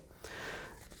to go.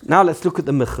 Now let's look at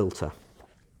the Mechilta.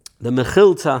 The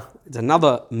Mechilta is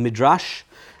another midrash.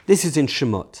 This is in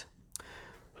Shemot.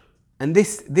 And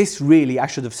this really, I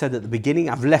should have said at the beginning,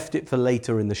 I've left it for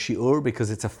later in the Shi'ur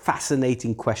because it's a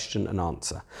fascinating question and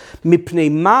answer.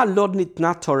 Mipnei ma lo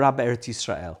nitna Torah be'eretz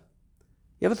Yisrael.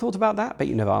 You ever thought about that? I bet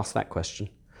you never asked that question.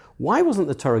 Why wasn't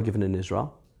the Torah given in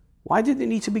Israel? Why did it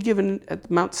need to be given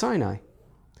at Mount Sinai?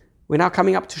 We're now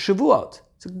coming up to Shavuot.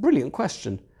 It's a brilliant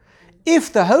question.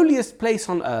 If the holiest place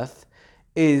on earth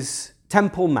is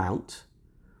Temple Mount,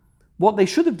 what they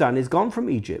should have done is gone from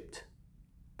Egypt,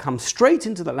 come straight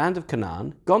into the land of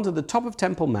Canaan, gone to the top of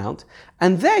Temple Mount,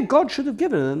 and there God should have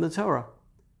given them the Torah.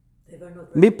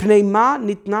 Mipnei ma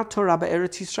nitna Torah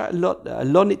be'eretz Yisrael,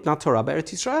 lo nitna Torah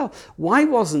be'eretz Yisrael. Why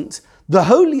wasn't the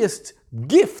holiest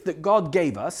gift that God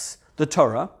gave us, the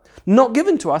Torah, not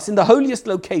given to us in the holiest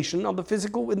location of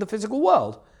in the physical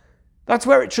world? That's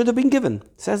where it should have been given,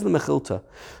 says the Mechilta.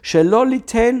 Shelo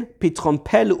liten pitron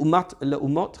peh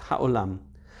le'umot ha'olam.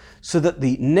 So that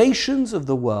the nations of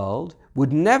the world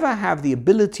would never have the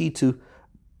ability to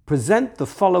present the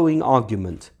following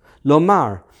argument.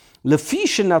 Lomar, lefi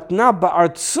shenatna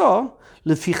ba'artso,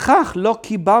 lefichach lo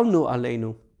kibalnu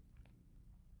aleinu.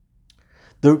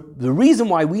 The reason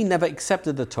why we never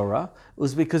accepted the Torah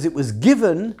was because it was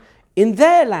given in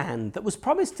their land that was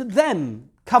promised to them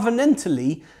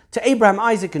covenantally to Abraham,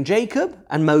 Isaac, and Jacob,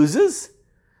 and Moses.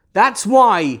 That's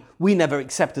why we never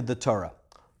accepted the Torah.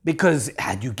 Because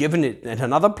had you given it at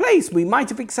another place, we might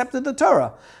have accepted the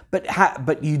Torah.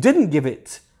 But you didn't give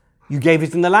it. You gave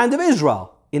it in the land of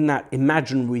Israel, in that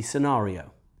imaginary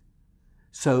scenario.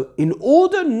 So in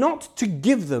order not to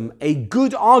give them a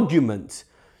good argument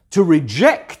to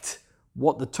reject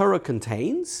what the Torah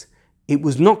contains, it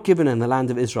was not given in the land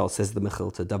of Israel, says the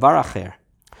Mechilta. Davar acher.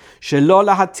 Shelo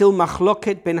lahatil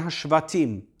machloket ben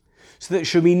hashvatim. So there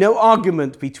should be no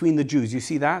argument between the Jews. You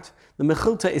see that? The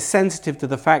Mechilta is sensitive to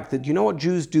the fact that, you know what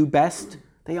Jews do best?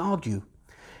 They argue.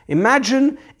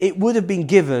 Imagine it would have been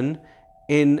given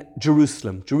in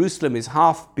Jerusalem. Jerusalem is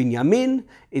half Binyamin,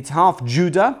 it's half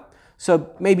Judah.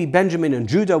 So maybe Benjamin and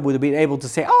Judah would have been able to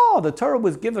say, the Torah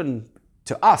was given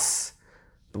to us,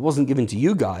 but wasn't given to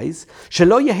you guys.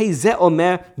 Shelo yehei ze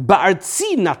omer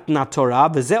ba'artzi natna Torah,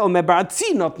 v'ze omer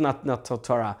ba'artzi not natna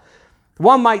Torah.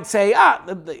 One might say,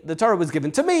 the Torah was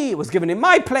given to me, it was given in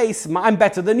my place, I'm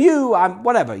better than you, I'm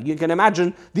whatever. You can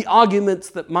imagine the arguments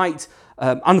that might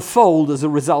unfold as a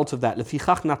result of that.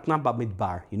 Lefichach natna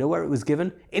b'midbar. You know where it was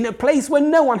given? In a place where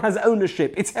no one has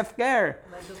ownership. It's hefker.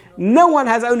 No one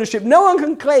has ownership. No one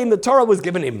can claim the Torah was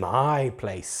given in my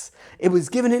place. It was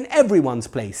given in everyone's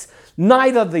place.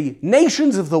 Neither the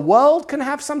nations of the world can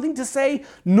have something to say,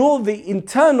 nor the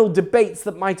internal debates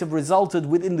that might have resulted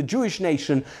within the Jewish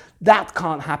nation. That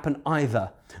can't happen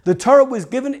either. The Torah was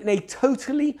given in a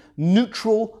totally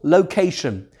neutral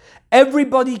location.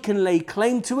 Everybody can lay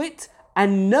claim to it,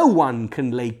 and no one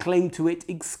can lay claim to it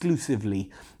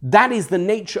exclusively. That is the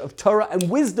nature of Torah and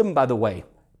wisdom, by the way.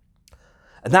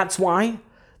 And that's why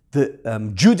the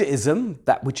Judaism,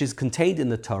 that which is contained in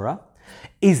the Torah,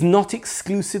 is not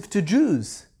exclusive to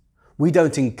Jews. We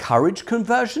don't encourage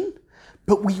conversion,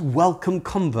 but we welcome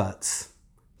converts.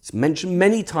 It's mentioned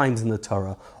many times in the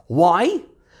Torah. Why?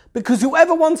 Because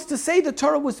whoever wants to say the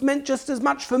Torah was meant just as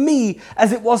much for me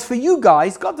as it was for you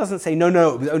guys, God doesn't say,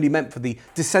 no, it was only meant for the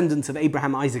descendants of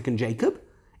Abraham, Isaac, and Jacob.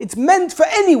 It's meant for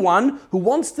anyone who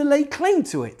wants to lay claim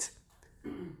to it.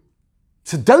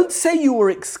 So don't say you were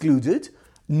excluded,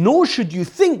 nor should you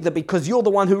think that because you're the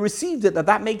one who received it,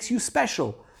 that makes you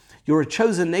special. You're a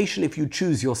chosen nation if you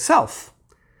choose yourself.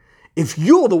 If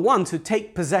you're the one to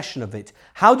take possession of it,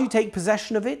 how do you take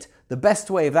possession of it? The best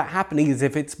way of that happening is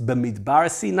if it's b'midbar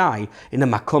Sinai, in a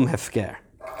makom hefker.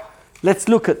 Let's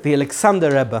look at the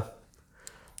Alexander Rebbe.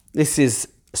 This is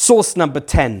source number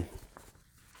 10.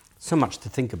 So much to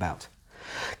think about.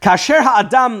 Kasher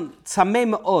ha'adam tzameh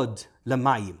me'od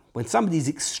l'mayim. When somebody is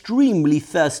extremely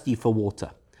thirsty for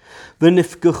water.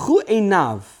 V'nifgechu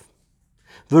einav.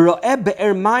 V'ro'eh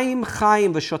be'er mayim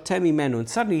chayim v'shotem mimenu. And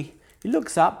suddenly he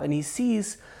looks up and he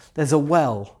sees there's a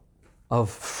well of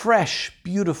fresh,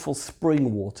 beautiful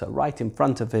spring water right in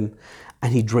front of him,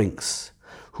 and he drinks.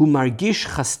 Hu margish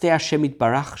chastei Hashem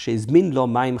yitbarach she'izmin lo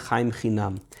mayim chayim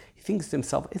chinam. He thinks to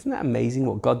himself, isn't that amazing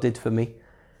what God did for me?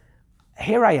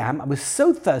 Here I am, I was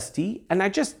so thirsty, and I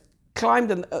just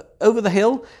climbed over the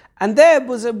hill, and there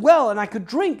was a well, and I could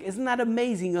drink. Isn't that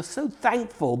amazing? You're so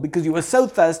thankful because you were so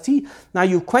thirsty. Now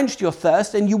you've quenched your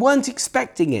thirst, and you weren't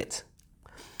expecting it.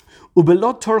 So the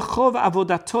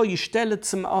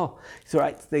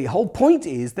whole point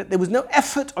is that there was no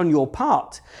effort on your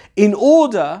part in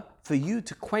order for you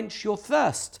to quench your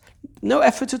thirst. No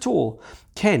effort at all.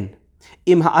 Ken.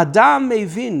 If a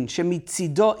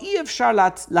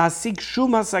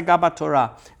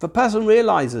person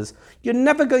realizes you're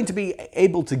never going to be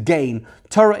able to gain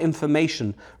Torah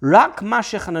information, how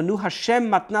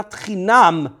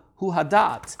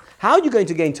are you going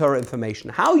to gain Torah information?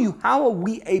 How are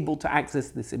we able to access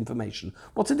this information?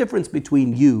 What's the difference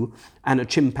between you and a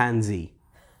chimpanzee?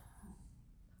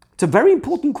 It's a very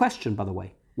important question, by the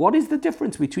way. What is the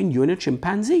difference between you and a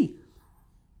chimpanzee?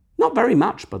 Not very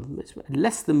much, but it's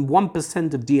less than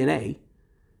 1% of DNA,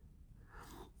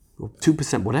 or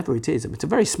 2%, whatever it is. It's a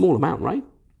very small amount, right?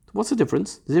 What's the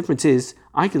difference? The difference is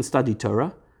I can study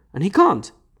Torah and he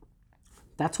can't.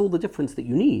 That's all the difference that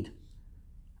you need.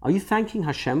 Are you thanking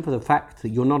Hashem for the fact that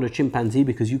you're not a chimpanzee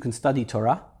because you can study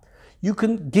Torah? You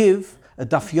can give a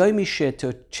daf yomi shir to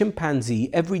a chimpanzee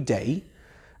every day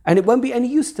and it won't be any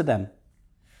use to them.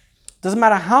 Doesn't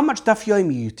matter how much daf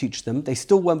yomi you teach them, they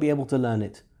still won't be able to learn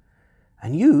it.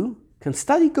 And you can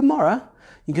study Gemara,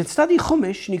 you can study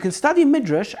Chumash, and you can study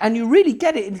Midrash, and you really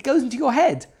get it, and it goes into your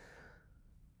head.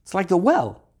 It's like the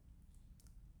well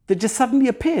that just suddenly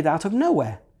appeared out of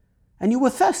nowhere. And you were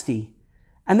thirsty,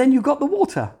 and then you got the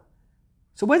water.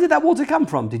 So where did that water come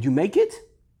from? Did you make it?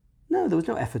 No, there was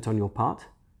no effort on your part.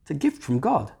 It's a gift from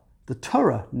God. The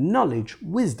Torah, knowledge,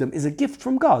 wisdom is a gift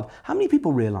from God. How many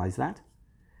people realize that?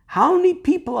 How many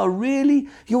people are really,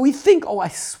 we think, I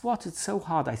swatted so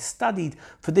hard, I studied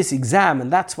for this exam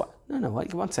and that's what, no,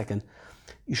 wait, 1 second.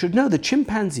 You should know the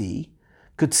chimpanzee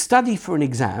could study for an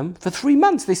exam for 3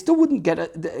 months. They still wouldn't get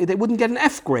an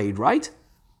F grade, right?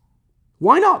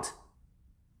 Why not?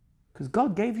 Because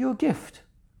God gave you a gift.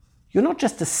 You're not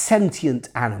just a sentient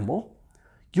animal,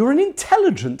 you're an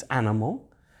intelligent animal.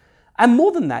 And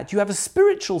more than that, you have a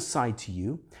spiritual side to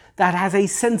you that has a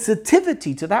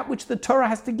sensitivity to that which the Torah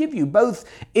has to give you, both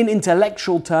in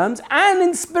intellectual terms and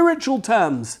in spiritual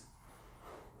terms.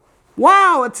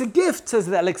 Wow, it's a gift, says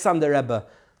the Alexander Rebbe.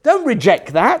 Don't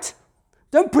reject that.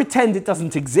 Don't pretend it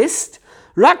doesn't exist.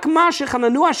 רק מה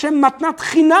שחננו השם מתנת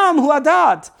חינם הוא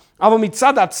הדעת. אבל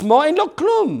מצד עצמו אין לו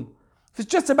כלום. If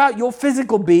it's just about your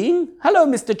physical being, hello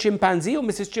Mr. Chimpanzee or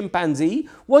Mrs. Chimpanzee,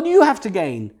 what do you have to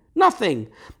gain? Nothing.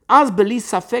 אז בלי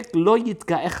ספק לא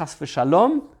יתגאה חס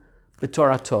ושלום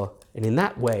בתורתו. And in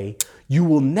that way, you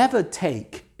will never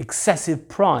take excessive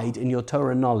pride in your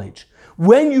Torah knowledge.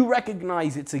 When you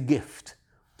recognize it's a gift,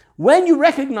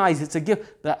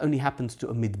 that only happens to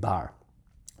a midbar.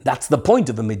 That's the point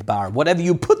of a midbar. Whatever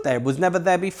you put there was never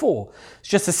there before. It's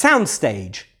just a sound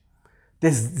stage.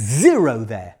 There's zero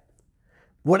there.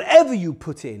 Whatever you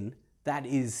put in, that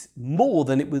is more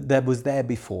than there was there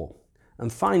before.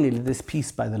 And finally, this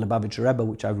piece by the Lubavitcher Rebbe,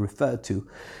 which I've referred to,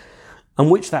 on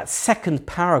which that second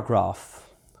paragraph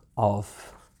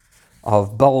of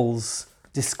Bohl's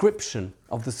description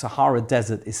of the Sahara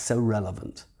Desert is so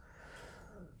relevant.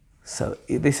 So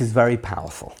this is very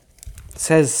powerful. It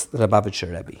says the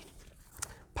Lubavitcher Rebbe,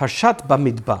 Parshat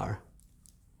Bamidbar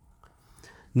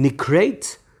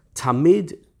Nikret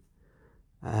Tamid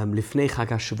Lifnei Chag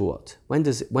HaShavuot.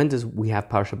 When does we have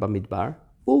Parshat Bamidbar?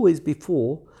 Always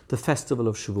before the festival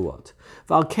of Shavuot.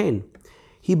 V'al ken,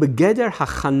 hi begeder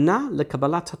hachana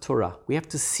lekabbalat haTorah. We have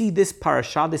to see this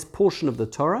parasha, this portion of the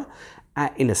Torah,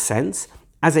 in a sense,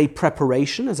 as a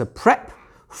preparation, as a prep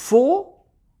for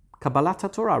Kabbalat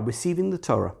HaTorah, receiving the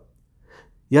Torah.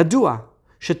 Yadua,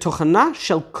 shetochana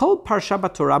shel kol parsha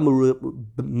b'Torah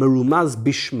merumaz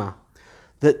bishma.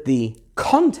 That the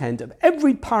content of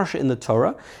every parsha in the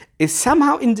Torah is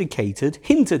somehow indicated,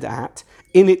 hinted at,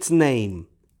 in its name.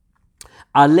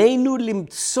 Aleinu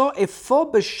limtso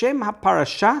efo b'shem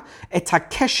haparasha et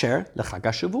hakesher lechag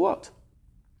HaShavuot.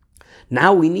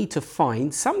 Now we need to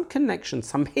find some connection,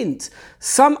 some hint,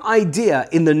 some idea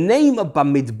in the name of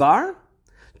Bamidbar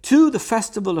to the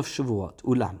festival of Shavuot.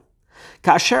 Ulam.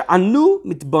 Kasher anu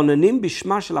mitbonanim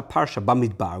bishma shel haparsha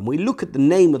Bamidbar. When we look at the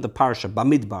name of the parsha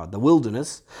Bamidbar, the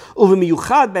wilderness,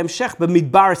 uvemiyuchad b'emshech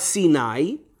Bamidbar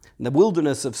Sinai, the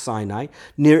wilderness of Sinai,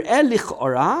 nir'eh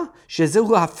lich'ora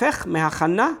shezehu hafech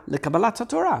mehachana lekabbalat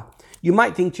haTorah. You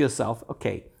might think to yourself,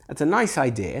 okay, that's a nice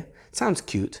idea, sounds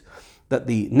cute, that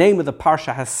the name of the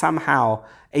parsha has somehow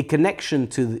a connection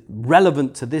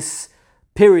relevant to this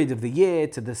period of the year,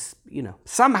 to this,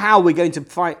 somehow we're going to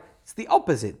find, it's the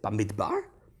opposite.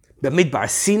 Bamidbar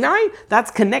Sinai, that's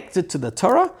connected to the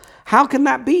Torah. How can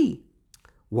that be?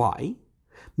 Why?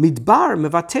 Midbar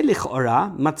mevatel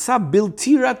lich'ora matzah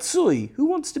bilti ratzui. Who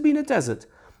wants to be in a desert?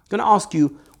 I'm going to ask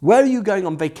you, where are you going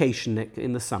on vacation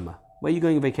in the summer? Where are you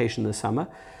going on vacation in the summer?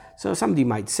 So somebody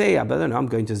might say, I don't know, I'm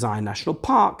going to Zion National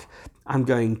Park. I'm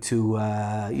going to,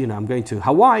 I'm going to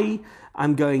Hawaii.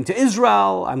 I'm going to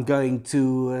Israel. I'm going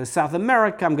to South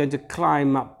America. I'm going to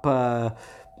climb up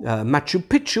Machu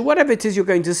Picchu. Whatever it is you're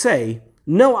going to say.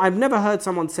 No, I've never heard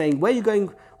someone saying, where are you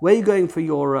going for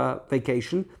your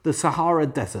vacation? The Sahara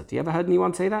Desert. You ever heard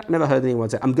anyone say that? Never heard anyone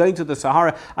say, I'm going to the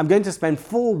Sahara. I'm going to spend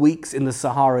 4 weeks in the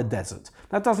Sahara Desert.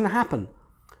 That doesn't happen.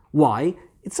 Why?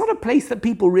 It's not a place that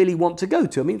people really want to go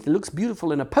to. I mean, it looks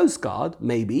beautiful in a postcard,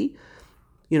 maybe.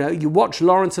 You watch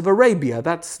Lawrence of Arabia.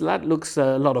 That looks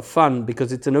a lot of fun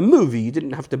because it's in a movie. You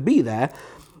didn't have to be there.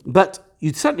 But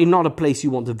it's certainly not a place you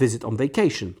want to visit on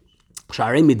vacation. It's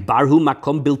not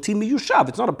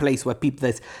a place where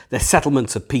there's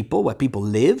settlements of people, where people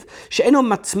live.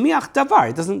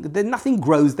 Nothing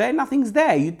grows there, nothing's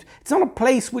there. It's not a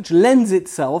place which lends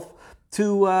itself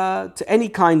to any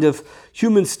kind of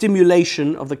human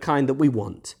stimulation of the kind that we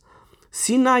want.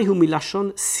 Sinai hu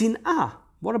milashon sin'ah.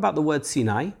 What about the word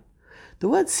Sinai? The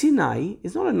word Sinai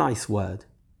is not a nice word.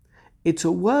 It's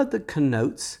a word that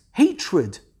connotes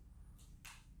hatred.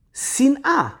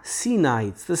 Sin'ah, Sinai,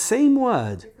 it's the same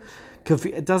word.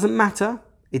 It doesn't matter.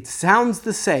 It sounds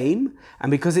the same. And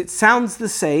because it sounds the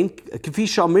same, Kafi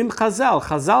Shomrim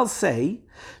Chazal say,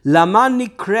 Lama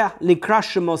nikra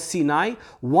shemo Sinai.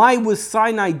 Why was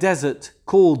Sinai Desert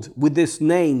called with this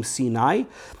name Sinai?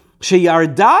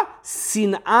 Sheyarda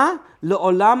sin'ah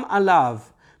le'olam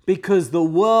alav. Because the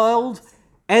world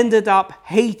ended up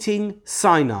hating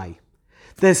Sinai.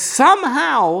 There's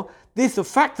somehow the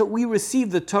fact that we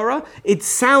receive the Torah, it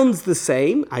sounds the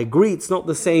same. I agree, it's not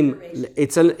the same.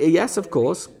 Yes, of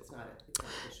course.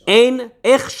 So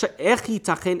asks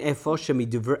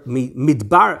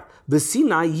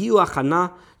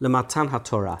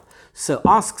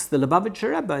the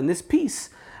Lubavitcher Rebbe in this piece,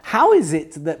 how is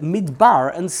it that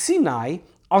Midbar and Sinai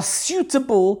are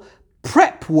suitable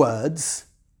prep words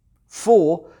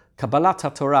for Kabbalat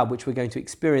HaTorah, which we're going to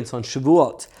experience on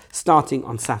Shavuot, starting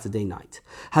on Saturday night?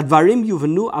 Hadvarim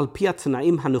yuvenu al pi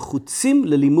hatanaim hanechutzim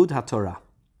lelimud HaTorah.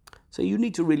 So you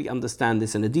need to really understand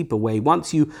this in a deeper way.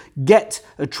 Once you get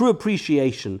a true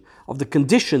appreciation of the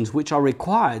conditions which are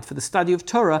required for the study of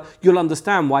Torah, you'll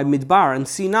understand why Midbar and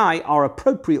Sinai are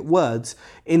appropriate words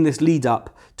in this lead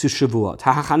up to Shavuot.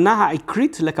 Ha'hachana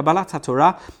ha'ikrit lekabalat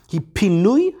ha'Torah hi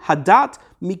pinui hadat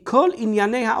mikol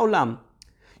inyanei ha'olam.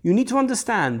 You need to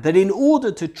understand that in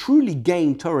order to truly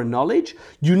gain Torah knowledge,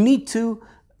 you need to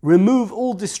remove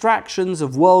all distractions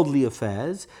of worldly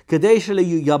affairs, so that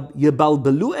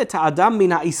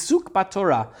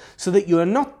you are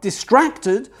not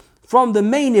distracted from the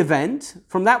main event,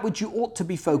 from that which you ought to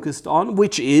be focused on,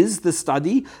 which is the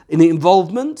study and the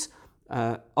involvement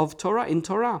of Torah in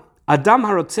Torah. Adam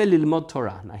harotze lilmod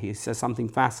Torah. Now he says something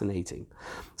fascinating.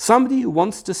 Somebody who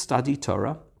wants to study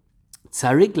Torah,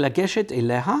 tzarik lageshet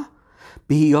eleha,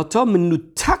 bihiyoto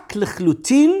menutak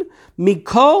lechlutin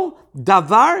mikol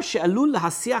davar she'alul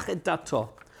lahasiach et dato.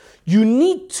 You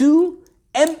need to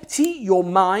empty your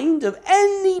mind of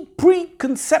any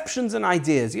preconceptions and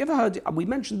ideas. You ever heard, we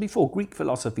mentioned before, Greek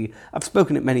philosophy. I've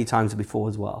spoken it many times before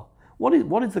as well. What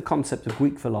is the concept of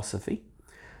Greek philosophy?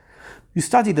 You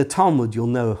study the Talmud, you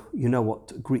know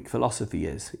what Greek philosophy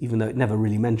is, even though it never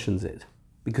really mentions it,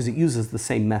 because it uses the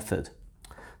same method.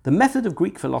 The method of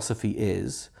Greek philosophy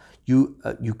is you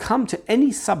come to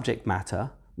any subject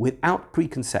matter without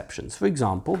preconceptions. For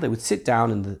example, they would sit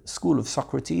down in the school of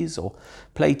Socrates or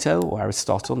Plato or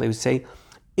Aristotle, and they would say,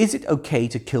 is it okay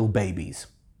to kill babies?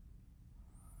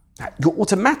 Your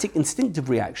automatic instinctive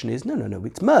reaction is, no,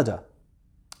 it's murder.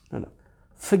 No.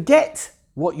 Forget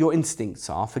what your instincts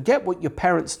are, forget what your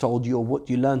parents told you or what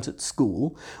you learnt at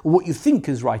school, or what you think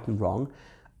is right and wrong.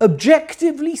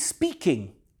 Objectively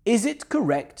speaking, is it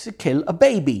correct to kill a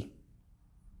baby?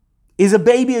 Is a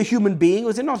baby a human being or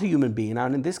is it not a human being? Now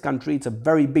in this country it's a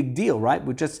very big deal, right?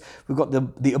 We've got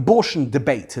the abortion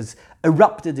debate has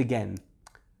erupted again.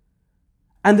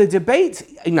 And the debate,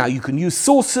 now you can use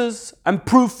sources and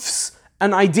proofs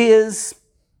and ideas,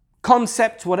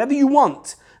 concepts, whatever you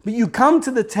want, but you come to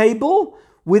the table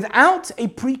without a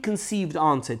preconceived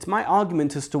answer. It's my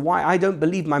argument as to why I don't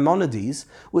believe Maimonides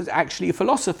was actually a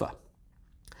philosopher.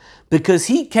 Because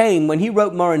he came, when he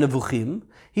wrote Moreh Nevuchim,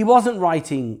 he wasn't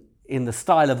writing in the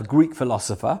style of a Greek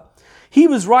philosopher. He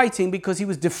was writing because he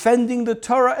was defending the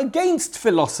Torah against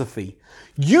philosophy,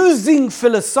 using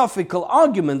philosophical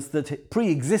arguments that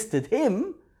pre-existed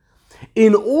him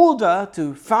in order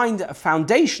to find a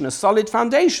foundation, a solid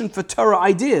foundation for Torah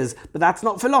ideas. But that's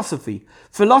not philosophy.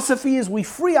 Philosophy is we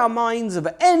free our minds of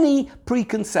any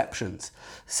preconceptions.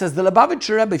 Says the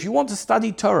Lubavitcher Rebbe, if you want to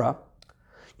study Torah,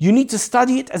 you need to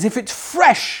study it as if it's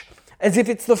fresh, as if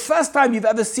it's the first time you've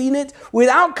ever seen it,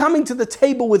 without coming to the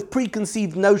table with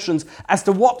preconceived notions as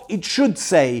to what it should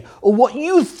say or what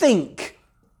you think.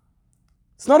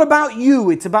 It's not about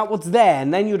you, it's about what's there,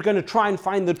 and then you're going to try and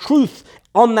find the truth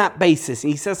on that basis.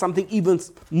 And he says something even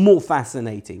more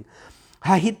fascinating.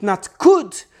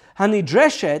 Hahitnatkut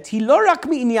hanidreshet hi lo rak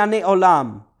mi'inyanei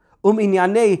olam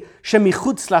u'mi'inyanei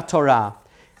shemichutz laTorah.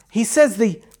 He says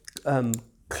the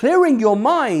clearing your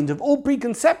mind of all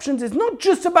preconceptions is not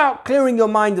just about clearing your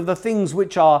mind of the things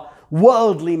which are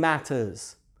worldly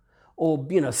matters or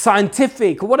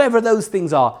scientific or whatever those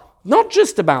things are. Not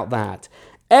just about that.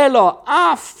 Elo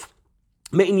af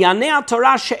me'inyanei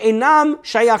haTorah she'enam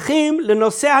shayachim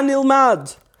lenoseh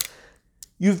hanilmad.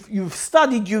 You've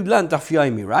learned Daf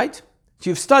Yomi, right? So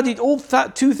you've studied all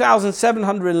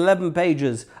 2,711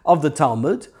 pages of the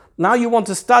Talmud. Now you want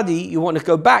to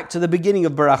go back to the beginning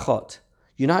of Barachot.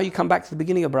 You know how you come back to the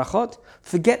beginning of Barachot?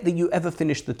 Forget that you ever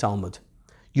finished the Talmud.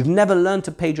 You've never learned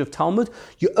a page of Talmud.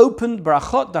 You opened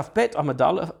Barachot, Daf Bet,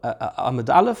 Amud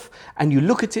Aleph, and you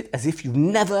look at it as if you've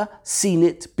never seen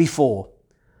it before.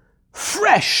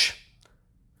 Fresh,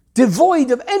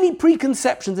 devoid of any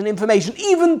preconceptions and information,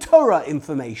 even Torah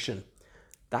information.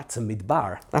 That's a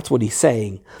midbar. That's what he's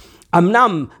saying.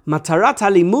 Amnam matarat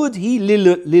halimud hi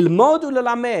lilmod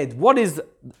ulelamed. What is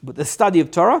the study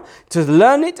of Torah? To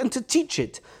learn it and to teach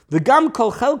it. V'gam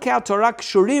kol chelkei haTorah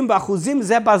kshurim b'achuzim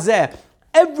zeh bazeh.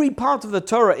 Every part of the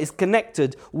Torah is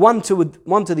connected one to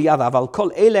the other. Aval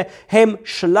kol ele hem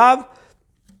shlav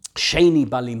sheni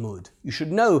balimud. You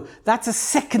should know that's a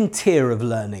second tier of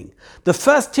learning. The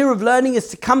first tier of learning is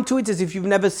to come to it as if you've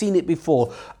never seen it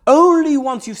before. Only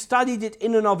once you've studied it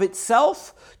in and of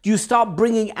itself do you start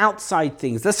bringing outside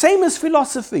things. The same as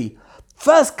philosophy.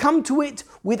 First come to it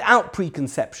without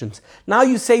preconceptions. Now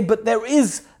you say, but there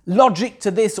is logic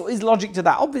to this or is logic to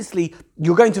that. Obviously,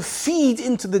 you're going to feed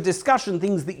into the discussion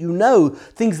things that you know,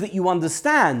 things that you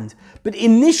understand. But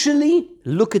initially,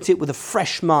 look at it with a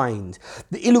fresh mind.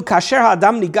 The ilu kasher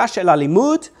ha'adam nigash el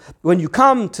halimud, when you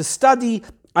come to study,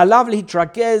 alav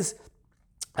lehitrakez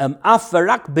אף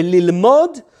ורק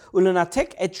בללמוד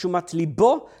ולנתק את תשומת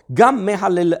ליבו גם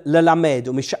מהללמד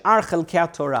ומשאר חלקי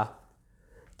התורה.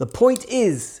 The point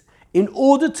is, in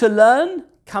order to learn,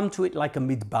 come to it like a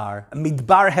midbar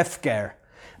hefker.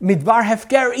 Midbar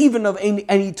hefker even of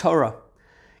any Torah.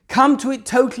 Come to it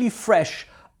totally fresh,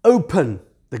 open.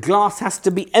 The glass has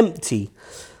to be empty.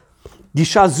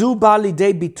 גישה זו באה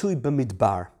לידי ביטוי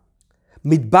במדבר.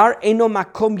 מדבר אינו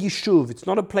מקום יישוב. It's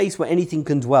not a place where anything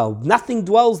can dwell. Nothing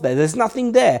dwells there. There's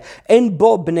nothing there. אין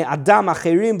בו בני אדם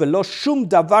אחרים ולא שום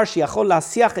דבר שיכול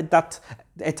להסיח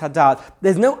את הדעת.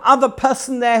 There's no other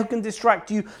person there who can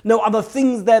distract you. No other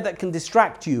things there that can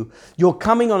distract you. You're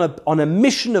coming on a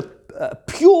mission of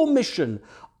pure mission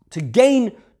to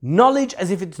gain knowledge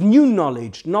as if it's new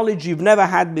knowledge you've never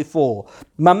had before.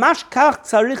 ממש כך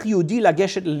צריך יהודי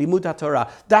לגשת ללימוד התורה.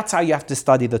 That's how you have to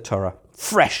study the Torah.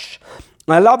 Fresh.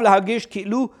 עליו להרגיש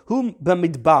כאילו הוא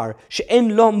במדבר,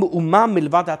 שאין לו מאומה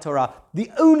מלבד התורה. The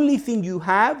only thing you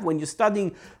have when you're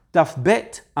studying דף ב'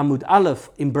 עמוד א'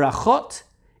 in brachot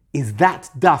is that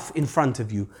daf in front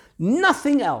of you.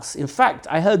 Nothing else. In fact,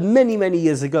 I heard many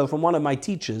years ago from one of my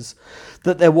teachers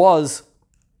that there was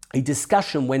a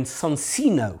discussion when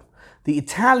Sonsino, the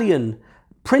Italian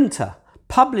printer,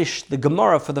 published the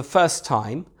Gemara for the first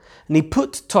time, and he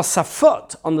put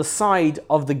Tosafot on the side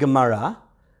of the Gemara,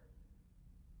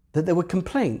 that there were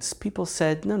complaints. People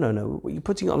said, no, what you're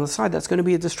putting it on the side, that's going to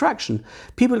be a distraction.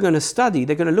 People are going to study,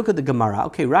 they're going to look at the Gemara.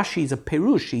 Okay, Rashi is a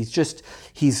Perush,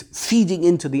 he's feeding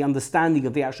into the understanding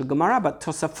of the actual Gemara, but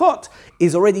Tosafot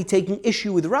is already taking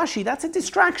issue with Rashi, that's a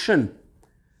distraction.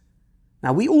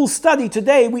 Now we all study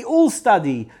today, Gemara,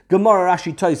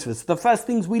 Rashi, Tosfos. The first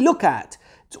things we look at,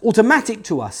 it's automatic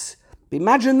to us.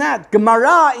 Imagine that,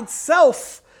 Gemara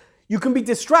itself, you can be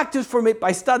distracted from it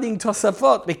by studying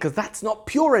Tosafot because that's not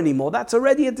pure anymore. That's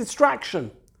already a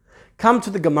distraction. Come to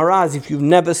the Gemara as if you've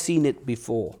never seen it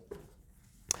before.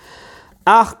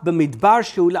 Ach b'midbar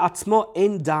shehu la'atzmo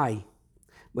en dai.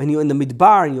 When you're in the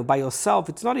midbar and you're by yourself,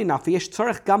 it's not enough. Yesh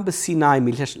tzorech gam b'sinai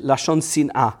milashon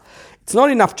sin'ah. It's not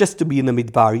enough just to be in the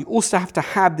midbar. You also have to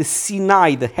have the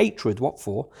sinai, the hatred. What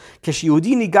for? Kesh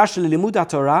Yehudi nigash lelimud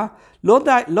haTorah lo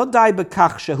dai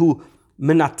b'kach shehu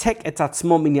menatek et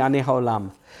atzmo minyanei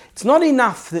ha'olam. It's not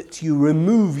enough that you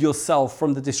remove yourself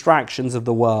from the distractions of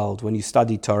the world when you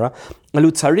study Torah. You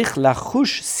have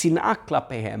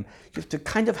to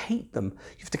kind of hate them.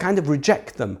 You have to kind of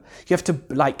reject them. You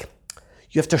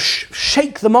have to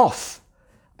shake them off.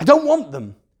 I don't want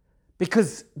them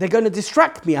because they're going to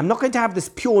distract me. I'm not going to have this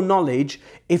pure knowledge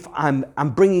if I'm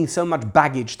bringing so much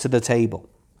baggage to the table.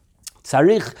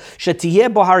 צריך שתהיה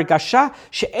בו הרגשה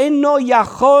שאינו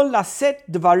יכול לשאת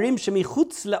דברים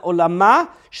שמחוץ לעולמה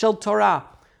של תורה.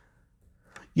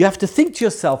 You have to think to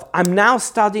yourself, I'm now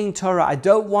studying Torah. I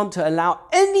don't want to allow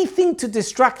anything to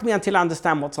distract me until I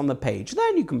understand what's on the page.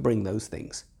 Then you can bring those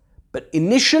things. But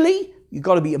initially, you've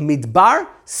got to be a midbar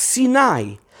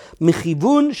sinai.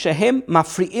 מכיוון שהם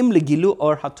מפריעים לגילוי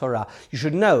אור התורה. You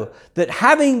should know that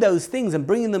having those things and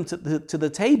bringing them to the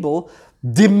table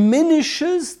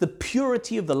diminishes the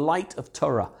purity of the light of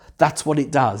Torah. That's what it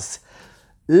does.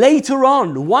 Later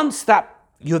on, once that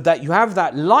you have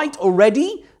that light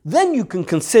already, then you can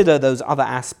consider those other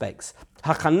aspects.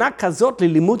 הכנה כזאת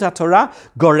ללימוד התורה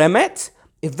גורמת,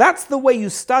 if that's the way you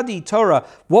study Torah,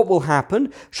 what will happen?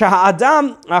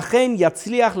 שהאדם אכן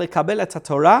יצליח לקבל את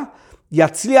התורה,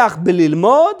 יצליח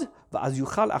בללמוד, ואז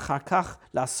יוכל אחר כך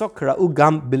לעסוק ראו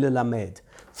גם בללמד.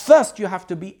 First, you have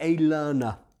to be a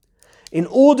learner. In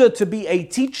order to be a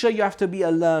teacher, you have to be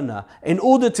a learner. In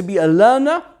order to be a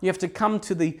learner, you have to come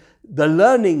to the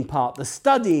learning part, the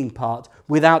studying part,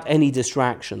 without any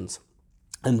distractions.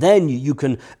 And then you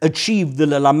can achieve the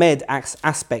lelamed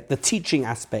aspect, the teaching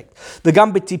aspect.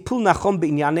 וגם בטיפול נכון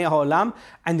בענייני העולם,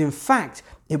 and in fact,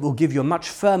 it will give you a much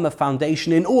firmer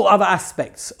foundation in all other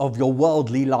aspects of your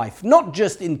worldly life, not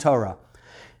just in Torah.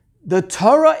 The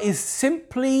Torah is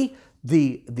simply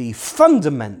the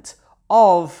fundament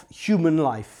of human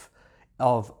life,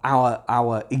 of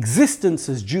our existence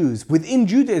as Jews. Within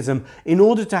Judaism, in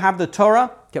order to have the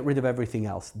Torah, get rid of everything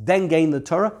else. Then gain the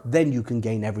Torah, then you can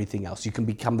gain everything else. You can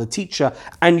become the teacher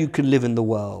and you can live in the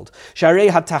world. Sharei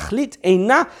hatachlit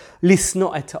eina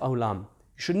lisno et ha'olam.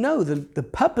 You should know that the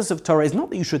purpose of Torah is not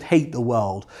that you should hate the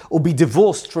world or be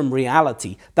divorced from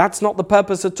reality. That's not the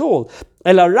purpose at all.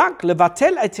 Ela rak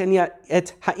levatel et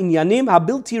ha'inyanim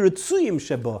habilti ritzuyim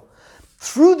shebo.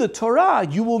 Through the Torah,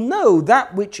 you will know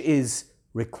that which is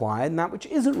required and that which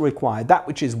isn't required, that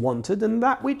which is wanted and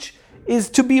that which is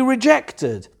to be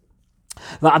rejected.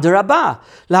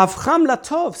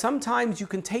 Sometimes you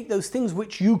can take those things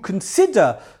which you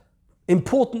consider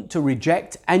important to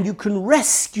reject, and you can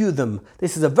rescue them.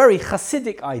 This is a very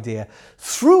Hasidic idea.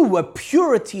 Through a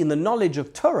purity in the knowledge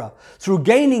of Torah, through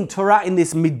gaining Torah in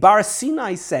this Midbar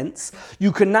Sinai sense,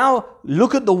 you can now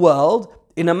look at the world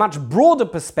in a much broader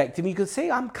perspective. You can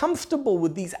say, I'm comfortable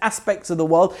with these aspects of the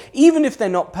world, even if they're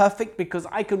not perfect, because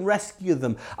I can rescue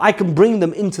them. I can bring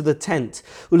them into the tent.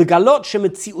 And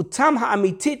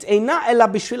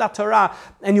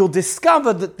you'll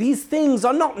discover that these things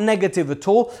are not negative at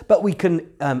all, but we can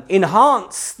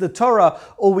enhance the Torah,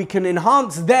 or we can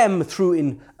enhance them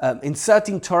through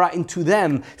inserting Torah into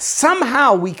them.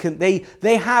 Somehow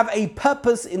they have a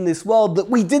purpose in this world that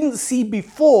we didn't see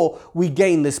before we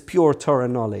gain this pure Torah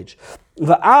knowledge.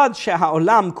 ועד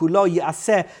שהעולם כולו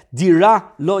יעשה דירה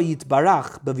לא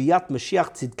יתברך בביאת משיח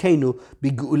צדקנו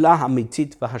בגאולה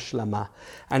האמיתית והשלמה.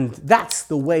 And that's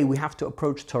the way we have to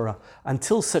approach Torah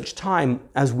until such time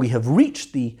as we have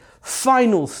reached the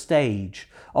final stage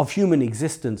of human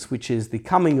existence, which is the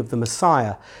coming of the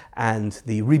Messiah and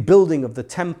the rebuilding of the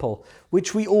temple,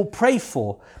 which we all pray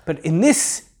for. But in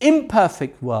this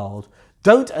imperfect world,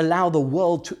 don't allow the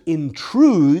world to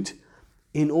intrude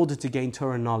in order to gain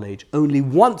Torah knowledge. Only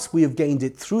once we have gained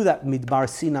it through that Midbar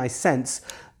Sinai sense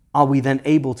are we then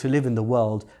able to live in the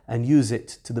world and use it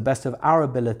to the best of our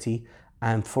ability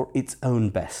and for its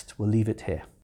own best. We'll leave it here.